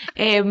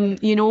 And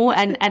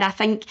I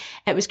think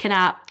it was kind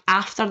of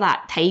after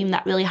that time,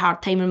 that really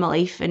hard time in my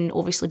life, and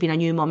obviously being a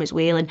new mum as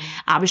well, and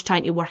I was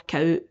trying to work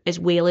out, as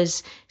well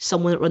as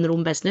someone that run their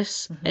own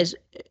business, as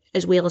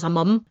well as a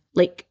mum,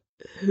 like,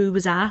 who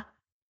was I?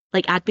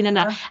 Like, I'd been in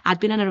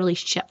a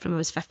relationship from I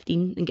was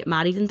 15 and get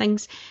married and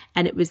things,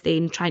 and it was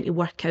then trying to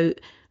work out,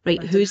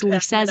 right, who's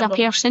Lisa as a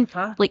person?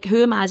 Like,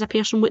 who am I as a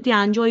person? What do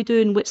I enjoy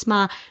doing? What's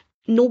my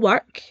no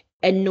work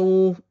and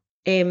no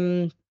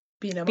being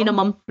a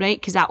mum, right?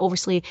 Because that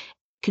obviously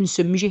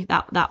consumes you,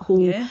 that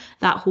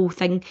whole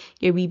thing,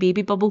 your wee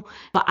baby bubble.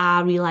 But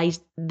I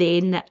realised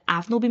then that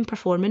I've not been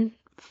performing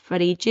for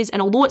ages,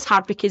 and although it's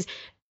hard because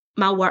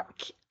my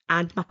work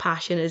and my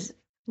passion is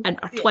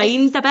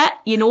intertwined a bit,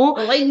 the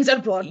lines are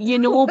blurred,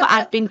 but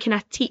I've been kind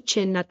of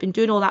teaching, I've been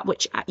doing all that,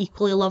 which I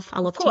equally love. I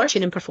love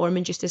teaching and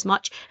performing just as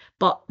much,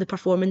 but the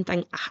performing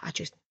thing I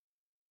just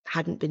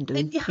hadn't been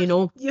doing.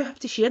 You have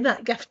to share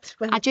that gift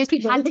with I just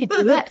had to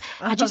do it.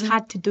 I just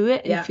had to do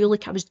it and feel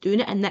like I was doing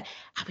it, and that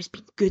I was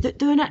being good at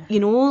doing it,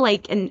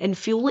 and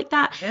feel like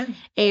that.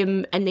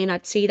 And then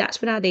I'd say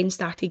that's when I then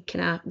started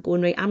kind of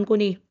going, right, I'm going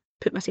to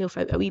put myself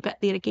out a wee bit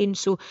there again.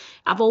 So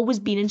I've always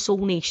been in Soul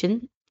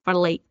Nation for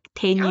like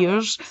 10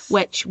 years,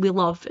 which we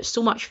love. It's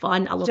so much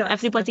fun. I love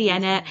everybody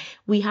in it.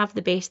 We have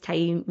the best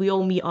time. We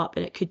all meet up,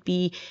 and it could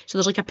be, so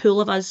there's like a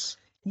pool of us.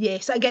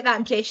 Yes, I get that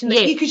impression.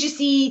 Because you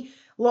see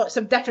lots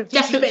of different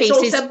faces, but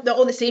it's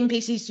all the same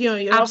faces, you know.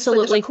 You're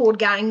absolutely a core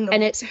gang.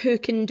 And it's who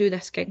can do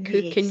this gig,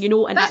 who can, you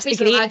know, and that's the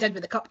great. What I did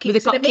with the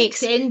cupcakes. And it makes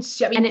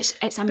sense. I mean, and it's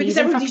amazing because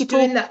everybody's for people.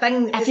 Doing their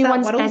thing.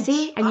 Everyone's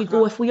busy, and you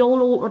go, if we all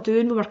know what we're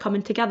doing when we're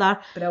coming together,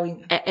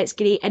 brilliant. It's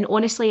great. And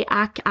honestly,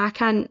 I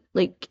can't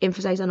like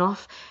emphasise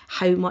enough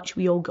how much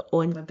we all get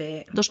on. I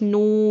bet. There's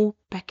no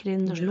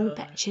bickering, there's no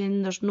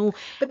bitching, there's no.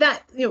 But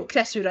that, you know,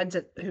 Chris, who runs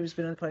it, who's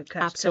been on the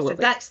podcast,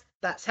 absolutely.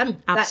 That's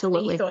him.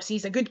 Absolutely. That's the ethos.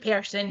 He's a good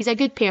person. He's a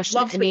good person.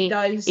 Loves what he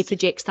does. He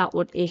projects that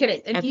word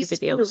to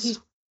everybody else. You know,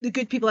 the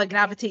good people are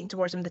gravitating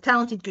towards him. The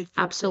talented good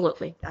folk.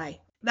 Absolutely. Aye.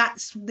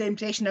 That's the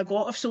impression I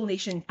got of Soul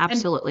Nation.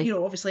 Absolutely. And, you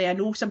know, obviously I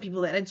know some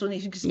people that are in Soul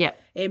Nation because well,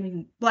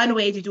 I know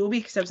Eddie Dobie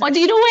because I was. Oh, do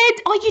you know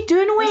Ed? Oh, you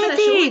do know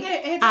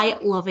Eddie? I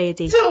love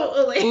Eddie.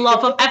 Totally.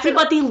 Love him.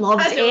 Everybody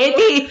loves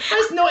Eddie.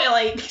 That's not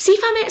like. See,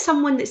 if I met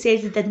someone that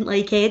says they didn't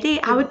like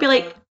Eddie, I would be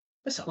like,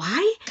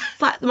 why?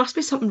 But there must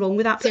be something wrong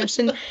with that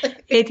person.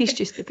 Eddie's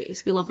just the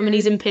best. We love him, and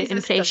his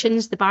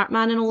impressions, the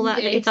Bartman and all that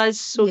he does,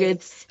 so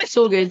good,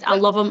 so good. I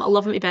love him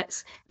to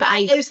bits.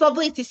 But it was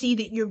lovely to see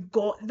that you've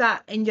got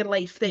that in your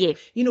life. That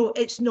you know,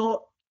 it's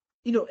not,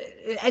 you know,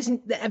 it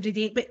isn't the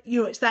everyday, but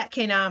you know, it's that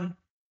kind of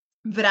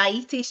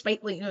variety.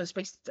 Like, you know,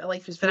 Spice of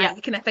Life is variety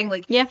kind of thing.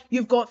 Like,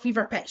 you've got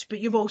Fever Pitch, but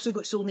you've also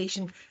got Soul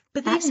Nation.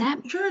 But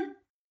then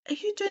are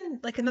you doing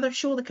like another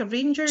show, like a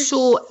Rangers?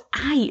 So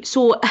I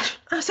saw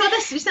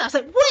this recently. I was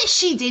like, what is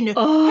she doing now?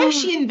 How has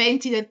she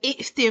invented an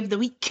 8th day of the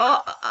week?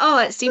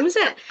 It seems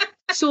it.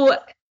 So,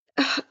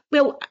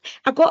 well,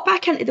 I got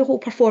back into the whole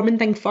performing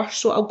thing first,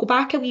 so I'll go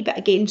back a wee bit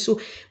again.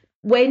 So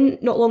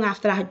not long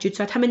after I had Jude,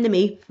 so I had him in the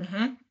May,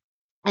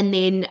 and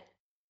then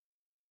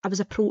I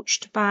was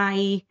approached by,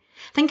 I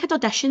think I'd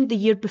auditioned the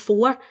year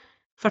before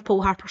for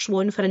Paul Harper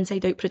Swan for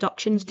Inside Out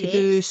Productions to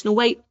do Snow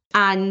White,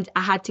 and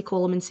I had to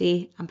call him and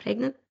say, I'm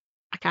pregnant.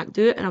 I can't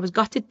do it. And I was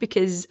gutted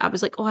because I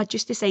was like, I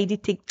just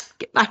decided to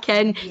get back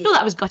in. Not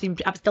that I was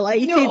gutted, I was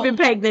delighted to have been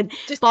pregnant.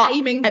 Just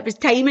timing. It was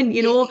timing,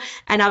 you know.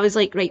 And I was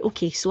like, right,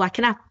 okay. So I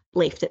kind of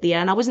left it there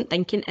and I wasn't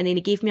thinking. And then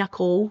he gave me a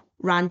call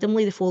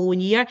randomly the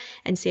following year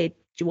and said,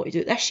 do you want to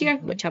do it this year?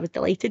 Which I was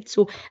delighted.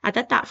 So I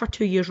did that for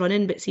 2 years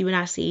running. But see, when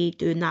I say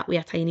doing that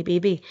with a tiny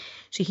baby,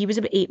 so he was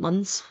about 8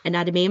 months. And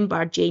I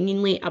remember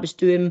genuinely I was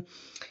getting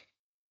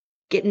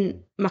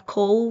my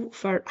call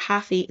for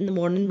 8:30 in the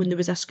morning when there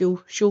was a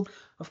school show.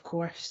 Of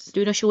course.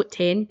 Doing a show at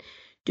 10,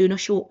 doing a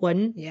show at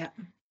 1. Yeah.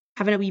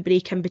 Having a wee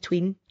break in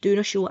between, doing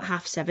a show at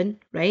 7:30,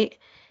 right?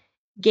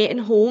 Getting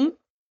home,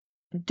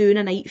 doing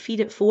a night feed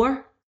at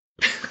 4.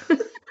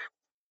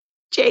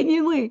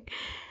 Genuinely.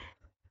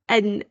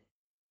 And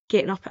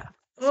getting up at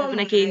 7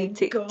 again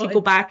to go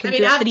back and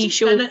do a 3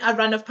 show. A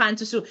run of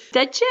Panto. So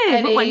did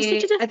you? What ones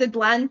did you do? I did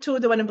Blanto,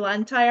 the one in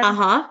Blantyre.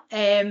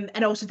 And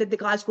I also did the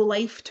Glasgow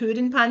Life tour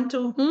in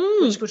Panto,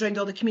 which goes around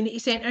all the community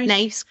centres.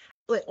 Nice.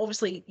 Like,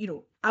 obviously, you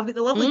know, I've got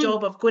the lovely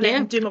job of going in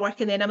and doing my work,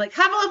 and then I'm like,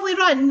 have a lovely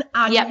run.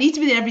 I don't need to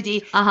be there every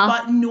day.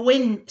 But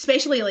knowing,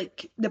 especially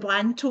like the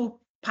Blanto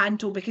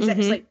Panto, because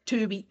it's like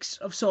 2 weeks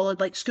of solid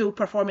like school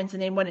performance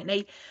and then one at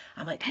night,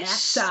 I'm like, that's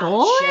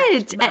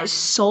solid. It's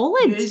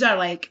solid. These are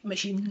like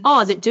machines.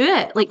 Oh, they do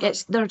it. Like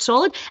they're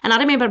solid. And I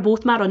remember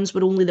both my runs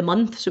were only the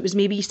month, so it was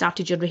maybe you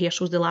started your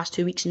rehearsals the last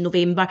 2 weeks in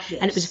November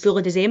and it was full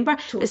of December.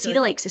 Totally. But see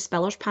the likes of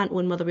Spillers Panto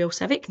and Motherwell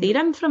Civic, they're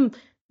in from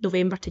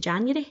November to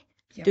January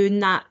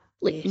doing that.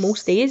 Like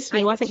most days,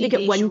 you know, I think they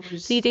get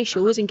 3-day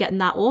shows and getting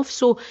that off.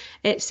 So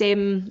it's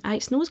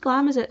it's not as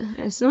glam as it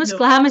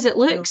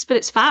looks, but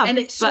it's fab. And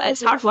it's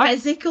hard work.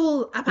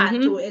 Physical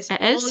panto. It's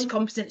all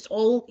encompassing. It's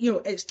all, you know,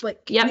 it's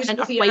like and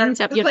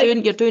winds,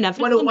 you're doing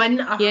everything.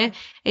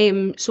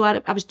 101. So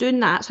I was doing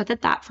that. So I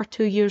did that for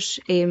 2 years.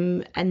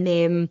 And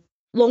then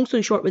long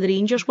story short, with the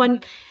Rangers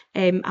one,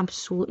 I'm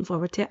so looking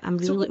forward to it. I'm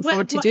really looking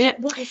forward to doing it.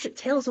 What is it?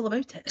 Tell us all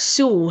about it.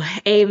 So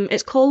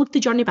it's called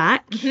The Journey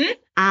Back,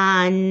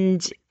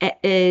 and it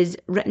is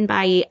written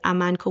by a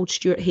man called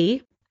Stuart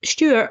Hay.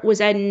 Stuart was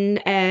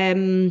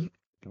in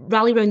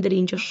Rally Round the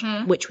Rangers,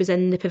 which was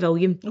in the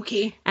Pavilion.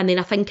 Okay. And then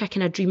I think a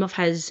kind of dream of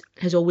his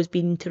has always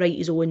been to write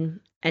his own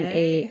and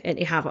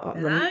to have it up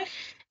and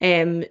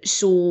running.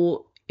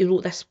 So he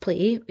wrote this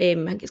play. I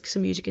think it's got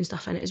some music and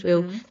stuff in it as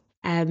well.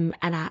 And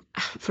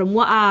from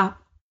what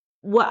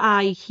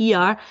I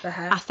hear,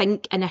 I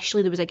think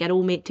initially there was a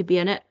girl meant to be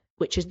in it,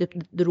 which is the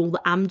role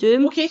that I'm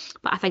doing. Okay.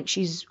 But I think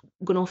she's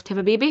going off to have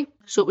a baby.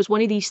 So it was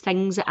one of these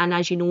things, and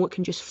as you know, it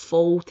can just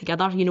fall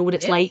together. You know what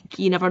it's like.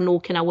 You never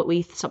know kind of what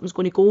way something's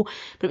going to go.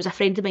 But it was a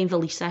friend of mine,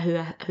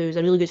 Valisa, who's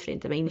a really good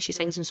friend of mine. She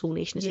sings in Soul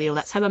Nation as well.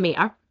 That's how I met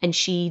her. And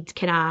she'd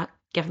kind of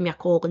given me a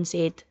call and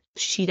said,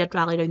 she did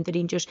Rally Round the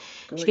Rangers.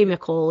 She gave me a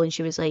call and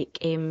she was like,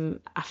 a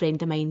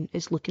friend of mine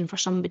is looking for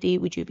somebody.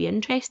 Would you be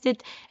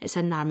interested? It's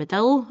in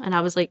Armadillo. And I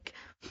was like,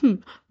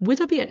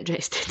 would I be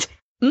interested?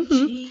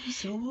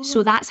 Jeez,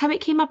 So that's how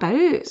it came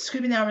about.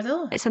 Screaming the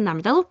Armadillo. It's in the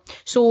Armadillo.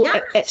 So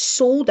it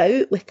sold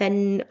out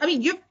within... I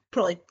mean, you've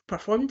probably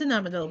performed in the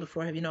Armadillo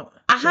before, have you not?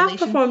 I have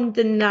performed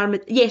in the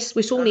Armadillo. Yes,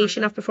 with Soul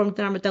Nation, I've performed in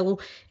the Armadillo.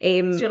 So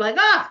you're like,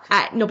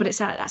 no, but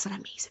that's an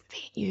amazing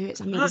venue.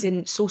 It's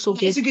amazing. So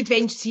good. It's a good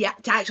venue to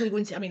actually go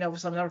into. I mean,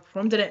 obviously I've never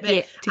performed in it,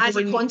 but as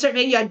a concert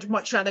venue, I'd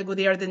much rather go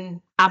there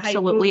than...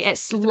 Absolutely.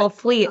 It's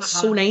lovely. It's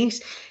so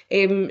nice.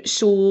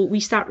 So we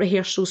start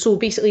rehearsal. So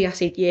basically I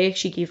said, yeah,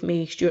 she gave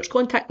me Stuart's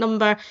contact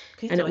number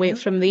and it went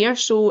from there.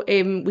 So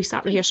we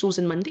start rehearsals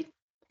on Monday.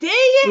 Do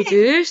you? We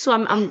do. So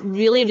I'm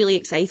really, really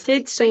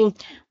excited. So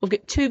we've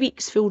got 2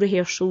 weeks full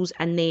rehearsals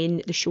and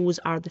then the shows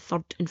are the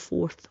 3rd and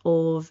 4th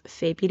of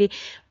February.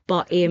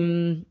 But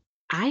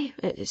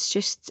it's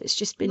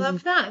just been...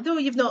 Love that. Though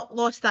you've not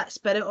lost that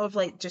spirit of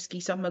like, just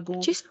give something a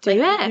go. Just do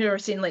it. You were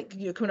saying like,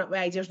 you're coming up with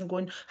ideas and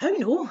going, how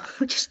no?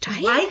 Just try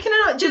it. Why can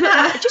I not do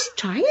that? Just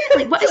try it.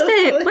 Like, what is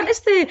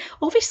the...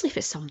 Obviously, if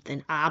it's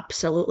something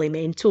absolutely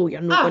mental,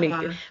 you're not going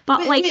to do.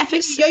 But like, if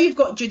it's... Yeah, you've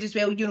got Jude as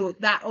well,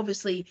 that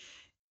obviously...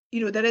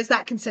 there is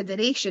that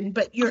consideration,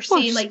 but you're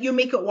saying like you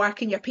make it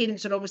work, and your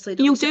parents are obviously...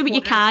 You'll do what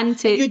you can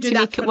to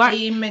make it work.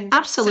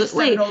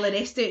 Absolutely. And all the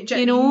rest of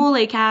it.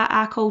 Like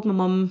I called my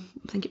mum,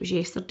 I think it was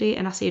yesterday,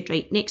 and I said,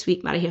 right, next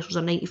week my rehearsals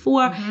are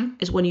 94.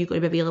 Is one of you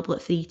going to be available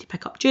at 3 to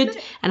pick up Jude?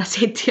 And I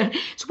said to her,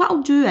 so what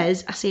I'll do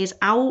is, I says,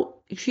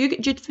 if you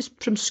get Jude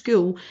from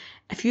school,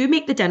 if you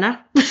make the dinner,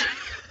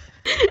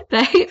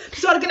 right?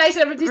 So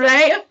organising everything.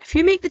 Right. If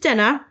you make the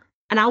dinner,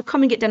 and I'll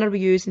come and get dinner with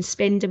you and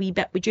spend a wee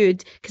bit with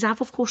Jude, because I've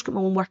of course got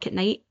my own work at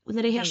night when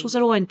the rehearsals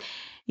are on,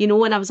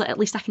 and I was like, at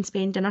least I can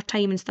spend dinner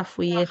time and stuff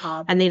with you,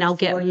 and then I'll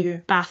get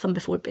him, bath him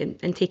before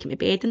and take him to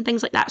bed and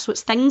things like that. So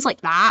it's things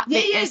like that.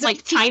 It's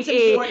like trying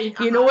to,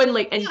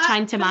 and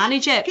trying to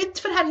manage it.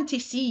 It's good for him to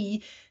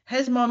see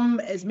his mum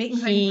is making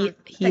things.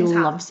 He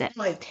loves it.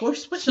 Well, of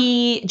course.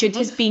 Jude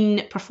has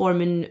been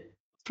performing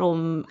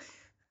from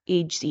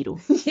age 0.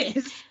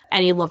 Yes.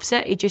 And he loves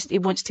it. He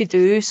wants to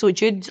do. So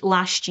Jude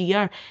last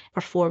year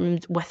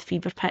performed with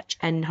Fever Pitch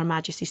in Her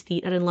Majesty's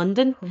Theatre in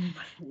London.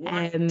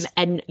 And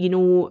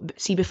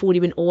see, before he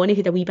went on, he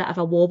had a wee bit of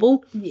a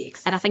wobble.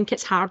 Yes. And I think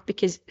it's hard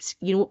because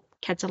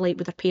kids are like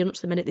with their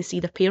parents the minute they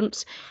see their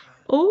parents.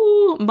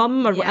 Oh,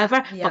 mum or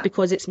whatever. Yeah. But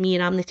because it's me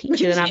and I'm the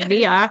teacher and I'm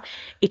there,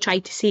 he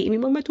tried to say to me,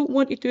 Mum, I don't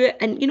want to do it.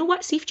 And you know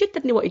what? See if Jude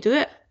didn't want to do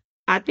it,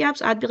 I'd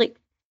be like,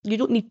 you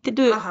don't need to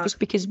do it just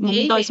because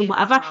mum does and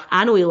whatever.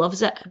 I know he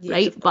loves it,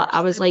 right? But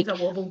I was like,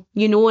 and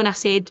I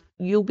said,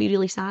 you'll be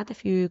really sad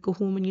if you go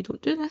home and you don't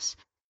do this.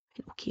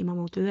 Okay, mum,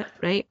 I'll do it,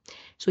 right?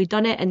 So he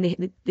done it, and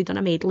they done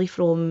a medley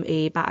from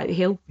Bat Out of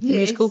Hell, the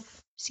musical.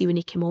 See, when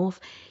he came off,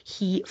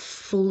 he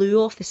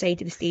flew off the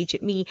side of the stage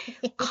at me,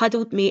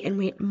 cuddled me and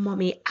went,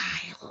 Mummy,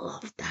 I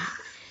love that.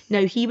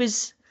 Now, he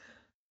was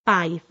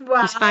 5.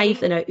 Wow. He's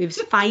 5 now. He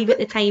was 5 at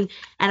the time.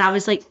 And I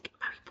was like,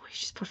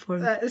 just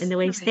performed in the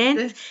West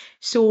End.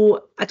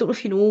 So I don't know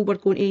if you know, we're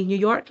going to New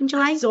York in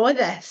July. I saw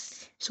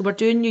this. So we're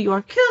doing New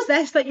York. Cool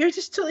this, that you're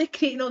just totally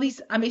creating all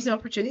these amazing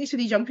opportunities for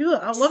these young people.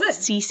 I love it.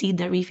 See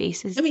their wee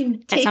faces. I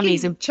mean, it's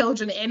amazing.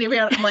 Children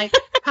anywhere, I'm like,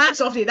 hats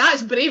off to you.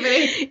 That's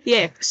bravery.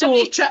 Yeah. So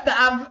every trip that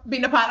I've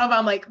been a part of,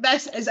 I'm like,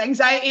 this is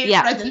anxiety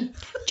ridden. Do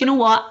you know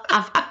what?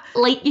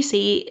 Like you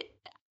say,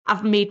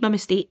 I've made my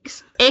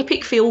mistakes.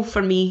 Epic fail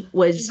for me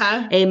was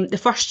the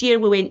first year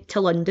we went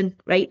to London,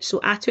 right? So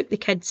I took the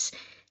kids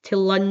to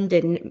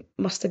London,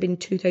 must have been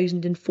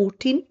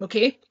 2014.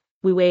 Okay.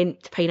 We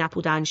went to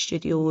Pineapple Dance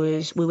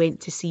Studios. We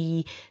went to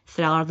see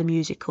Thriller the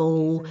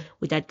musical.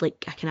 We did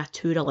like a kind of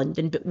tour of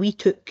London, but we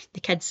took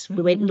the kids.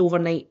 We went an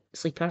overnight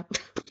sleeper.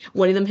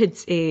 One of them had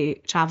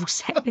travel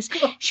sickness.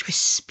 She was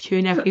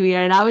spewing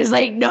everywhere, and I was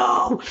like,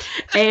 no.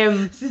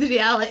 This is the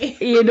reality.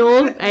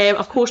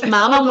 Of course,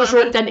 my mum was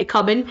roped into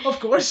coming. Of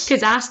course.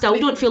 Because I still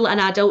don't feel like an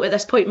adult at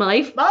this point in my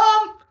life.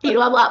 Mum! I'm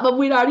like, Mum,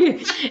 where are you?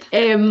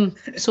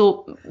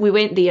 So we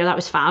went there, that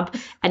was fab.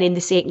 And then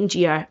the second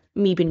year,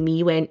 me being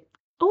me went,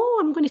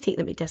 I'm going to take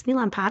them to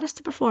Disneyland Paris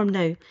to perform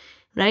now.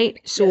 Right?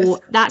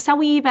 So that's a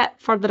wee bit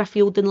further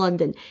afield than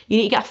London. You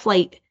need to get a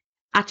flight.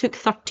 I took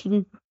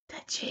 13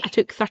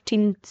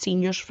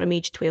 seniors from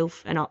age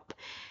 12 and up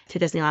to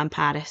Disneyland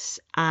Paris.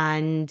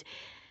 And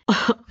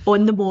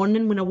on the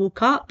morning when I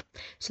woke up,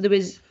 so there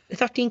was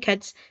 13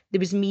 kids, there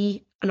was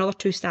me, another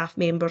 2 staff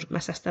members, my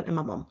sister and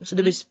my mum. So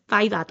there was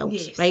 5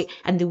 adults, right?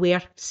 And they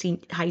were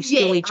high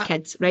school age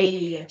kids, right?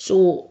 Yeah.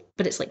 So,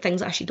 but it's like things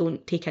that I actually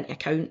don't take into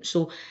account.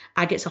 So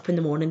I gets up in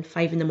the morning,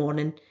 5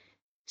 a.m,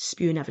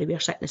 spewing everywhere,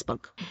 sickness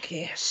bug.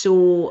 Okay.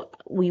 So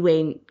we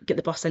get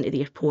the bus into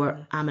the airport.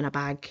 I'm in a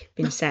bag,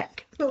 being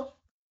sick.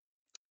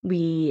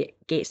 We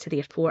gets to the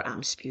airport,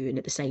 I'm spewing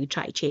at the side,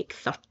 trying to check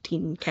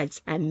 13 kids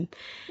in.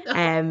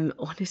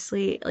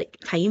 Honestly, like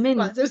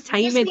timing.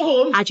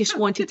 I just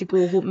wanted to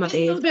go home in my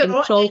bed. Who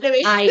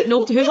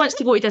wants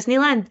to go to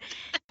Disneyland?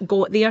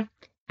 Got there,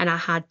 and I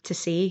had to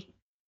say,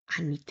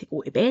 I need to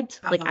go to bed.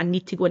 Like, I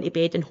need to go into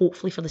bed, and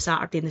hopefully for the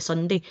Saturday and the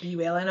Sunday. Are you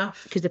well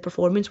enough? Because the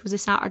performance was a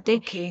Saturday.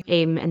 Okay.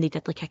 And they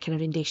did like a kind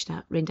of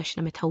rendition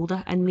of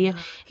Matilda in there.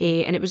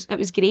 And it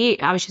was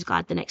great. I was just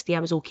glad the next day I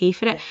was okay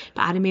for it. Yeah.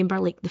 But I remember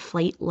like the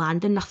flight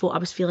landing, I thought I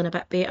was feeling a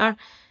bit better.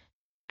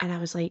 And I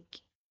was like,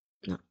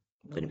 no,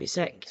 I'm going to be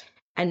sick.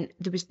 And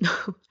there was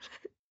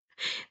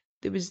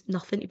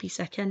nothing to be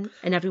sick in,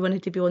 and everyone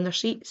had to be on their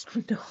seats.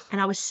 No.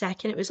 And I was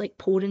sick, and it was like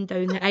pouring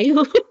down the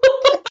aisle.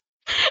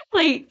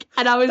 Like,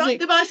 and I was Stop like,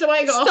 the bus,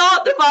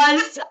 stop the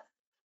bus.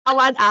 I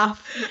went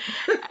off.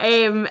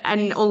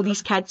 And all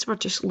these kids were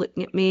just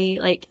looking at me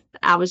like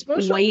I was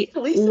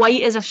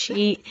white as a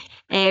sheet.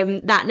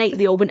 That night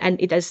they all went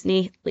into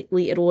Disney, like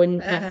later on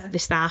with the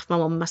staff, my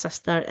mum, my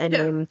sister,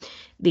 and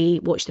they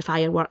watched the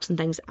fireworks and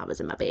things. I was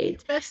in my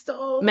bed.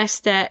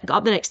 Missed it. Got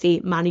up the next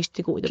day, managed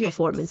to go to the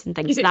performance and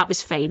things. That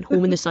was fine.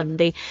 Home on the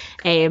Sunday.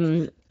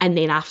 And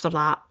then after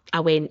that, I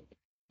went,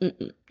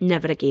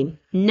 never again.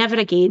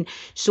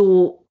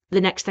 So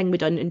the next thing we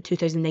done in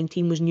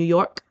 2019 was New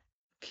York.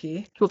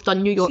 Okay. We've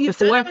done New York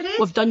before. It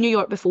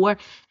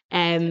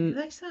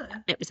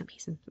was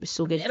amazing. It was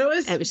so good.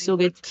 It was so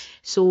good.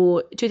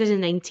 So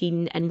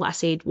 2019, and what I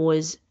said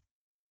was,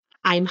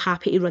 I'm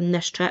happy to run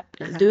this trip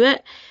and do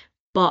it,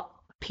 but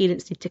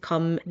parents need to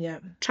come,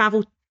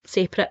 travel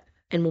separate,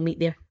 and we'll meet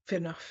there. Fair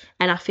enough.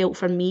 And I felt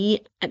for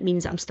me, it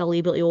means that I'm still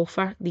able to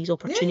offer these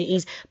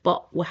opportunities,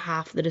 but we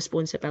have the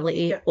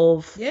responsibility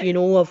of,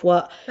 of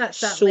what. That's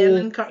that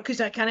learning curve,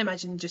 because I can't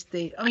imagine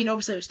obviously it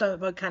was stuff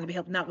about can't be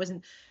helped, and that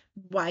wasn't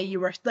why you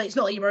were, like, it's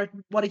not like you were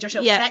worried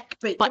yourself sick,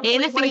 but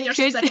anything you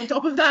could on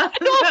top of that.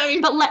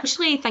 But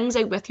literally things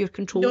out with your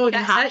control,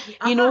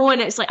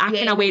 and it's like I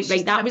kind of went,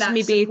 right, that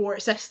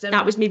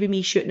was maybe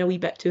me shooting a wee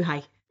bit too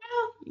high,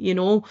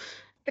 So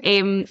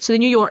the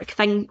New York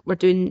thing we're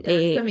doing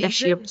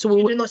this year. So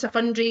we're doing lots of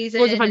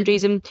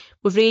fundraising.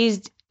 We've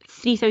raised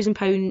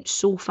 £3,000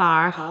 so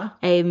far,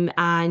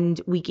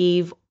 and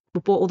we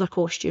bought all their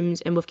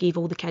costumes, and we've gave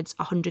all the kids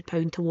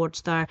 £100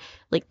 towards their,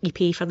 like, you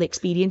pay for the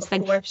experience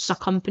thing. It's a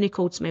company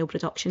called Smile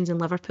Productions in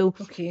Liverpool,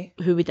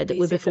 who we did it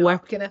with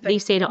before. They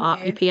set it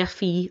up. You pay a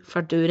fee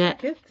for doing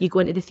it. You go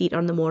into the theatre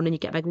in the morning, you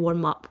get a big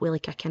warm up with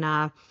like a kind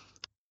of,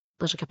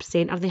 there's like a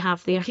presenter they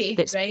have there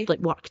that's like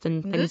worked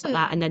and things like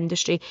that in the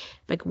industry.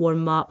 Big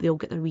warm up. They all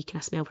get their wee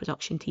kind of Smile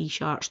Production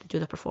t-shirts to do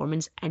their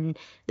performance in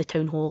the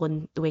town hall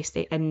in the West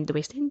End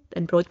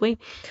in Broadway,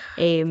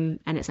 and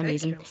it's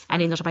amazing. And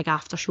then there's a big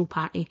after show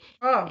party.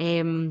 I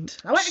want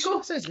to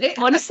go. Sounds great.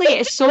 Honestly,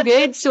 it's so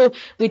good. So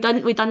we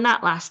done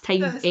that last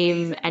time,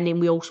 and then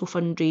we also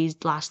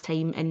fundraised last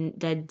time and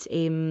did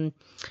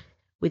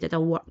we did a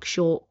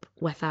workshop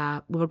with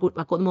I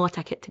got them all a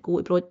ticket to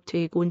go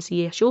to go and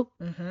see a show.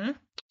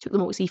 Took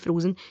them all to see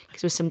Frozen,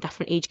 because there was some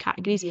different age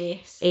categories.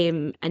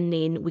 And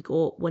then we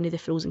got one of the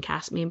Frozen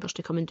cast members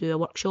to come and do a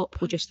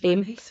workshop with just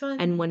them.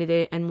 And one of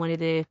the. I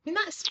mean,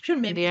 that's pure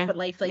memory for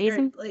life. Like, do you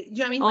know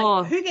what I mean?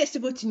 Like, who gets to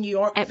go to New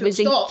York? It was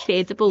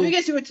incredible. Who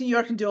gets to go to New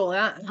York and do all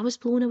that? I was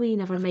blown away.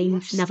 Never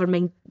mind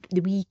the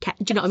wee kids.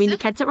 Do you know what I mean? The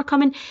kids that were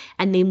coming,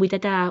 and then we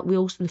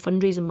also, the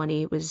fundraising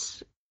money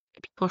was.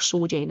 People are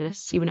so generous,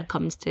 see, when it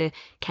comes to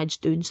kids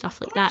doing stuff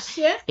like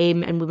that.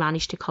 And we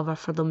managed to cover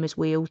for them as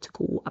well to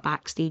go a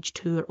backstage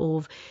tour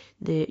of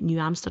the New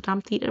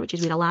Amsterdam Theatre, which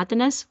is where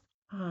Aladdin is.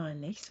 Oh,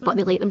 nice one. But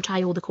they let them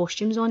try all the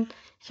costumes on,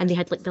 and they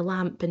had like the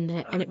lamp and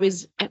it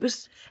was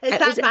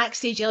that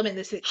backstage element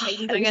that's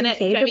exciting thing, isn't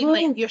it? You know what I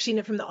mean? Like, you're seeing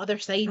it from the other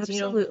side.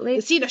 Absolutely.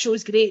 The seeing a show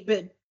is great,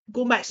 but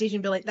going backstage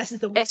and be like, this is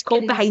the it's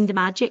called Behind the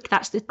Magic,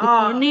 that's the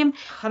tour name,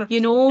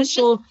 100%.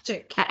 So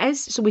it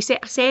is. So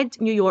I said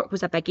New York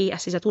was a biggie. I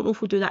says I don't know if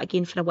we'll do that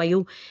again for a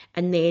while,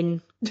 and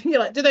then you're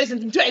like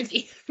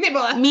 2020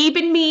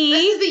 maybe me,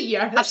 this is the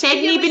year. I've said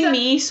maybe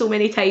me so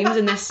many times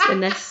in this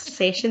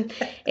session.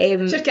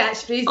 It's your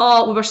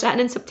catchphrase. We were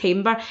sitting in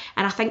September,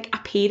 and I think a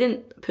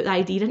parent put the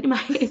idea into my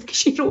head, because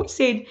she wrote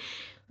saying,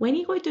 when are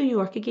you going to do New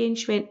York again?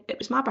 She went, it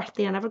was my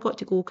birthday, I never got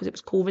to go because it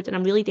was COVID, and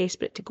I'm really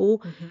desperate to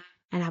go.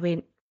 And I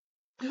went,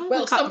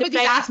 well, somebody's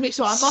asked me,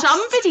 so I must.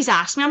 Somebody's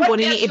asked me, I'm going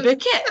to need to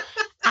book it.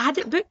 I had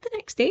it booked the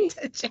next day.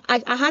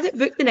 I had it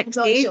booked the next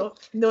day.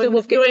 No,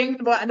 we've knowing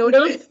what I know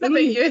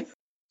about you.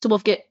 So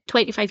we've got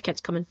 25 kids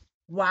coming.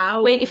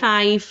 Wow.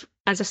 25,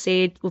 as I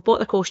said, we've bought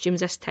the costumes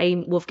this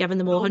time. We've given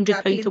them all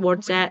 £100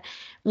 towards it.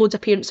 Loads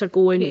of parents are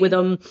going with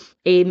them.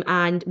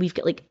 And we've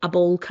got like a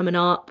ball coming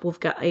up. We've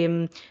got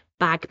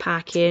bag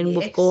packing.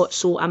 We've got,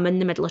 so I'm in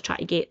the middle of trying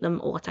to get them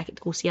all a ticket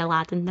to go see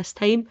Aladdin this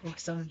time.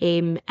 Awesome.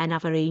 And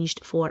I've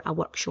arranged for a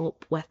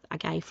workshop with a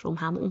guy from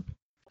Hamilton.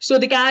 So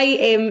the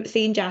guy,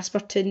 Thane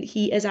Jasperton,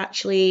 he is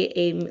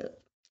actually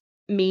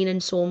main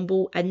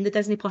ensemble in the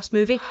Disney Plus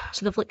movie.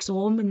 So they've like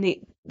saw him, and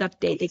they're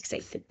dead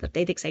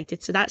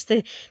excited. So that's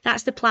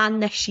the plan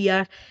this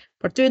year.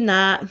 We're doing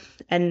that,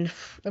 and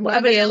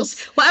whatever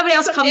else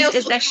comes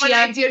is this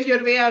year.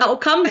 It'll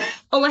come.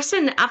 Oh,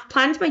 listen, I've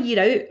planned my year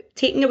out,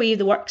 taking away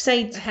the work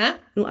side. You know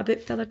what I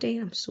booked the other day?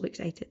 I'm so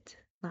excited.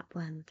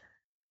 Lapland.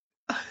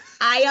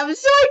 I am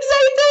so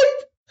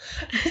excited.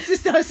 It's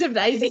just not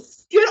surprising.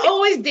 You're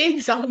always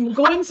doing something,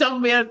 going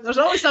somewhere. There's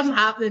always something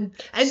happening,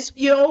 and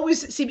you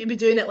always seem to be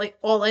doing it like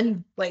all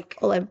in. Like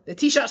all in. The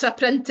t-shirts I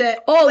print it.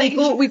 Oh,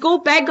 we go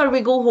big or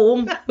we go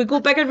home. We go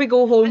big or we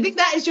go home. I think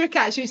that is your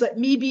catchphrase, like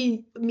me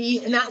being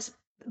me, and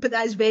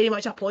that is very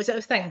much a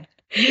positive thing.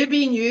 You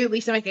being you,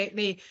 Lisa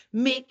McKechnie,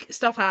 make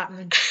stuff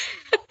happen.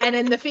 And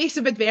in the face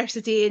of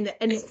adversity, and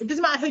it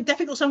doesn't matter how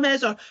difficult something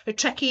is, or how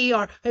tricky,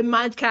 or how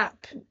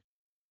madcap,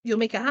 you'll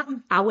make it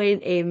happen. I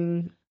went,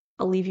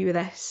 I'll leave you with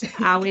this.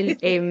 I went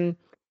to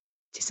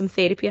some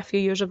therapy a few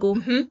years ago,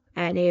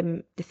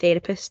 and the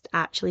therapist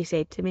actually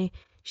said to me,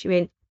 she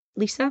went,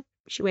 Lisa,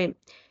 she went,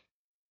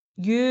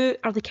 you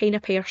are the kind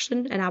of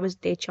person, and I was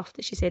dead chuffed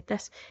that she said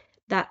this,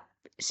 that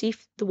see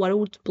if the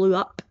world blew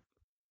up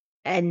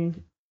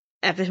and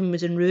everything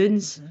was in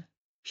ruins,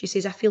 she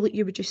says, I feel like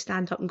you would just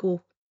stand up and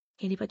go,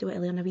 anybody want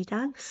to learn a wee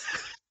dance?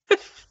 And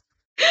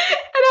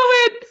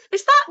I went,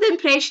 is that the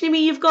impression of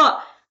me you've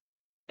got?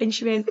 And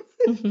she went,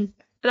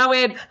 And I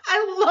went,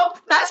 I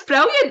love that. That's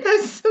brilliant.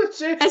 That's so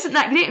true. Isn't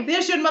that great?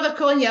 There's your mother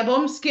calling you a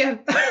bomb scare.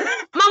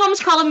 My mum's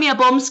calling me a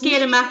bomb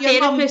scare, and my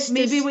therapist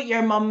maybe what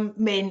your mum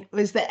meant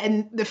was that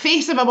in the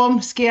face of a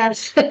bomb scare,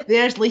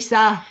 there's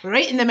Lisa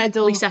right in the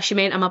middle. Lisa, she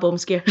meant I'm a bomb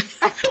scare.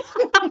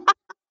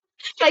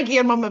 Try to give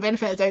your mum a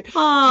benefit of the doubt.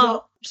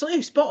 Oh.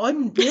 Absolutely spot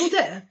on. Nailed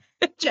it.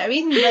 Do you know what I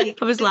mean? Like,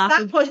 I was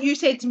laughing. You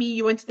said to me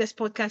you wanted this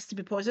podcast to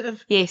be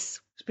positive. Yes.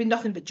 It's been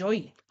nothing but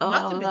joy.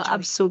 Nothing but joy.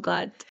 I'm so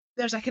glad.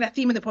 There's a kind of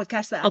theme of the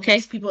podcast that I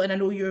ask people, and I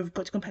know you've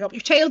got to go and pick up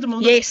your child, and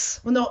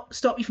we'll not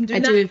stop you from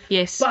doing that. I do,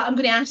 yes. But I'm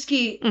going to ask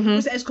you,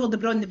 because it is called The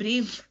Braw and the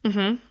Brave,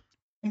 and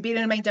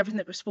bearing in mind everything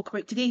that we spoke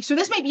about today. So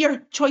this might be your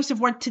choice of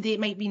word today, it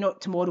might be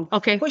not tomorrow.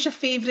 Okay. What's your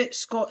favourite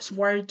Scots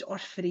word or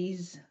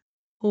phrase?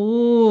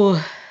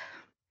 Oh.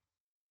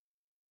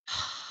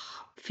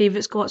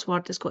 Favourite Scots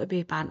word has got to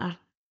be banter.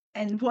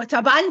 And what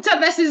a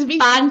banter this has been.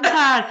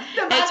 Banter.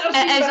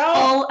 It is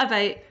all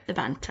about the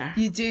banter.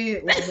 You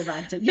do love the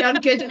banter. You're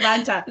good at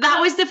banter. That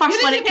was the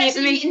first one that came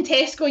to me. In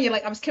Tesco, and you're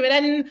like, I was coming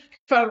in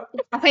for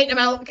a pint of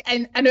milk,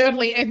 and an hour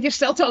later, and you're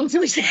still talking to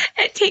Lisa.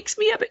 It takes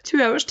me about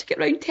 2 hours to get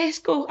round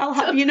Tesco. I'll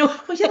have you know.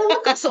 Well, you're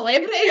like a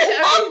celebrity.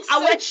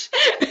 I wish.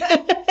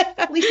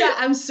 Lisa,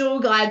 I'm so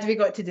glad we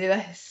got to do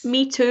this.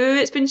 Me too.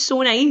 It's been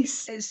so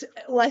nice. It's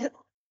like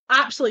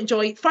absolute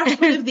joy.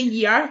 First one of the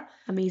year.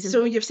 Amazing.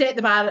 So you've set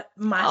the bar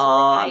massively.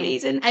 Oh,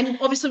 amazing. And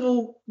obviously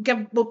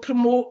we'll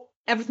promote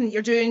everything that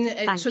you're doing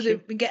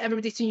that we get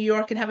everybody to New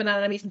York and having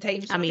an amazing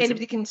time. So if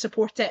anybody can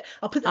support it,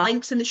 I'll put the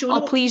links in the show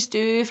notes. Oh, please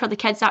do. For the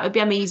kids, that would be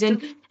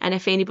amazing. And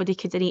if anybody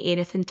could donate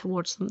anything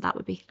towards them, that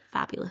would be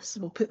fabulous.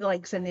 We'll put the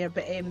links in there.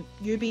 But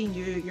you being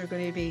you, you're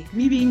going to be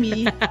me being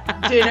me,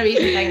 doing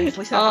amazing things.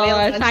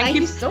 Lisa, thank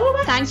you so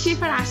much. Thank you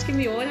for asking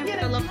me on.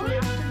 I love you.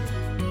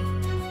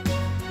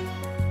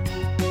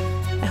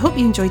 I hope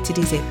you enjoyed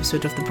today's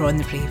episode of The Braw and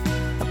the Brave,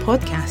 a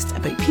podcast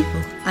about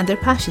people and their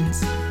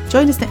passions.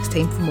 Join us next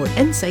time for more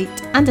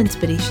insight and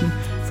inspiration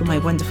from my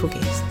wonderful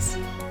guests.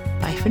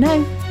 Bye for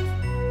now.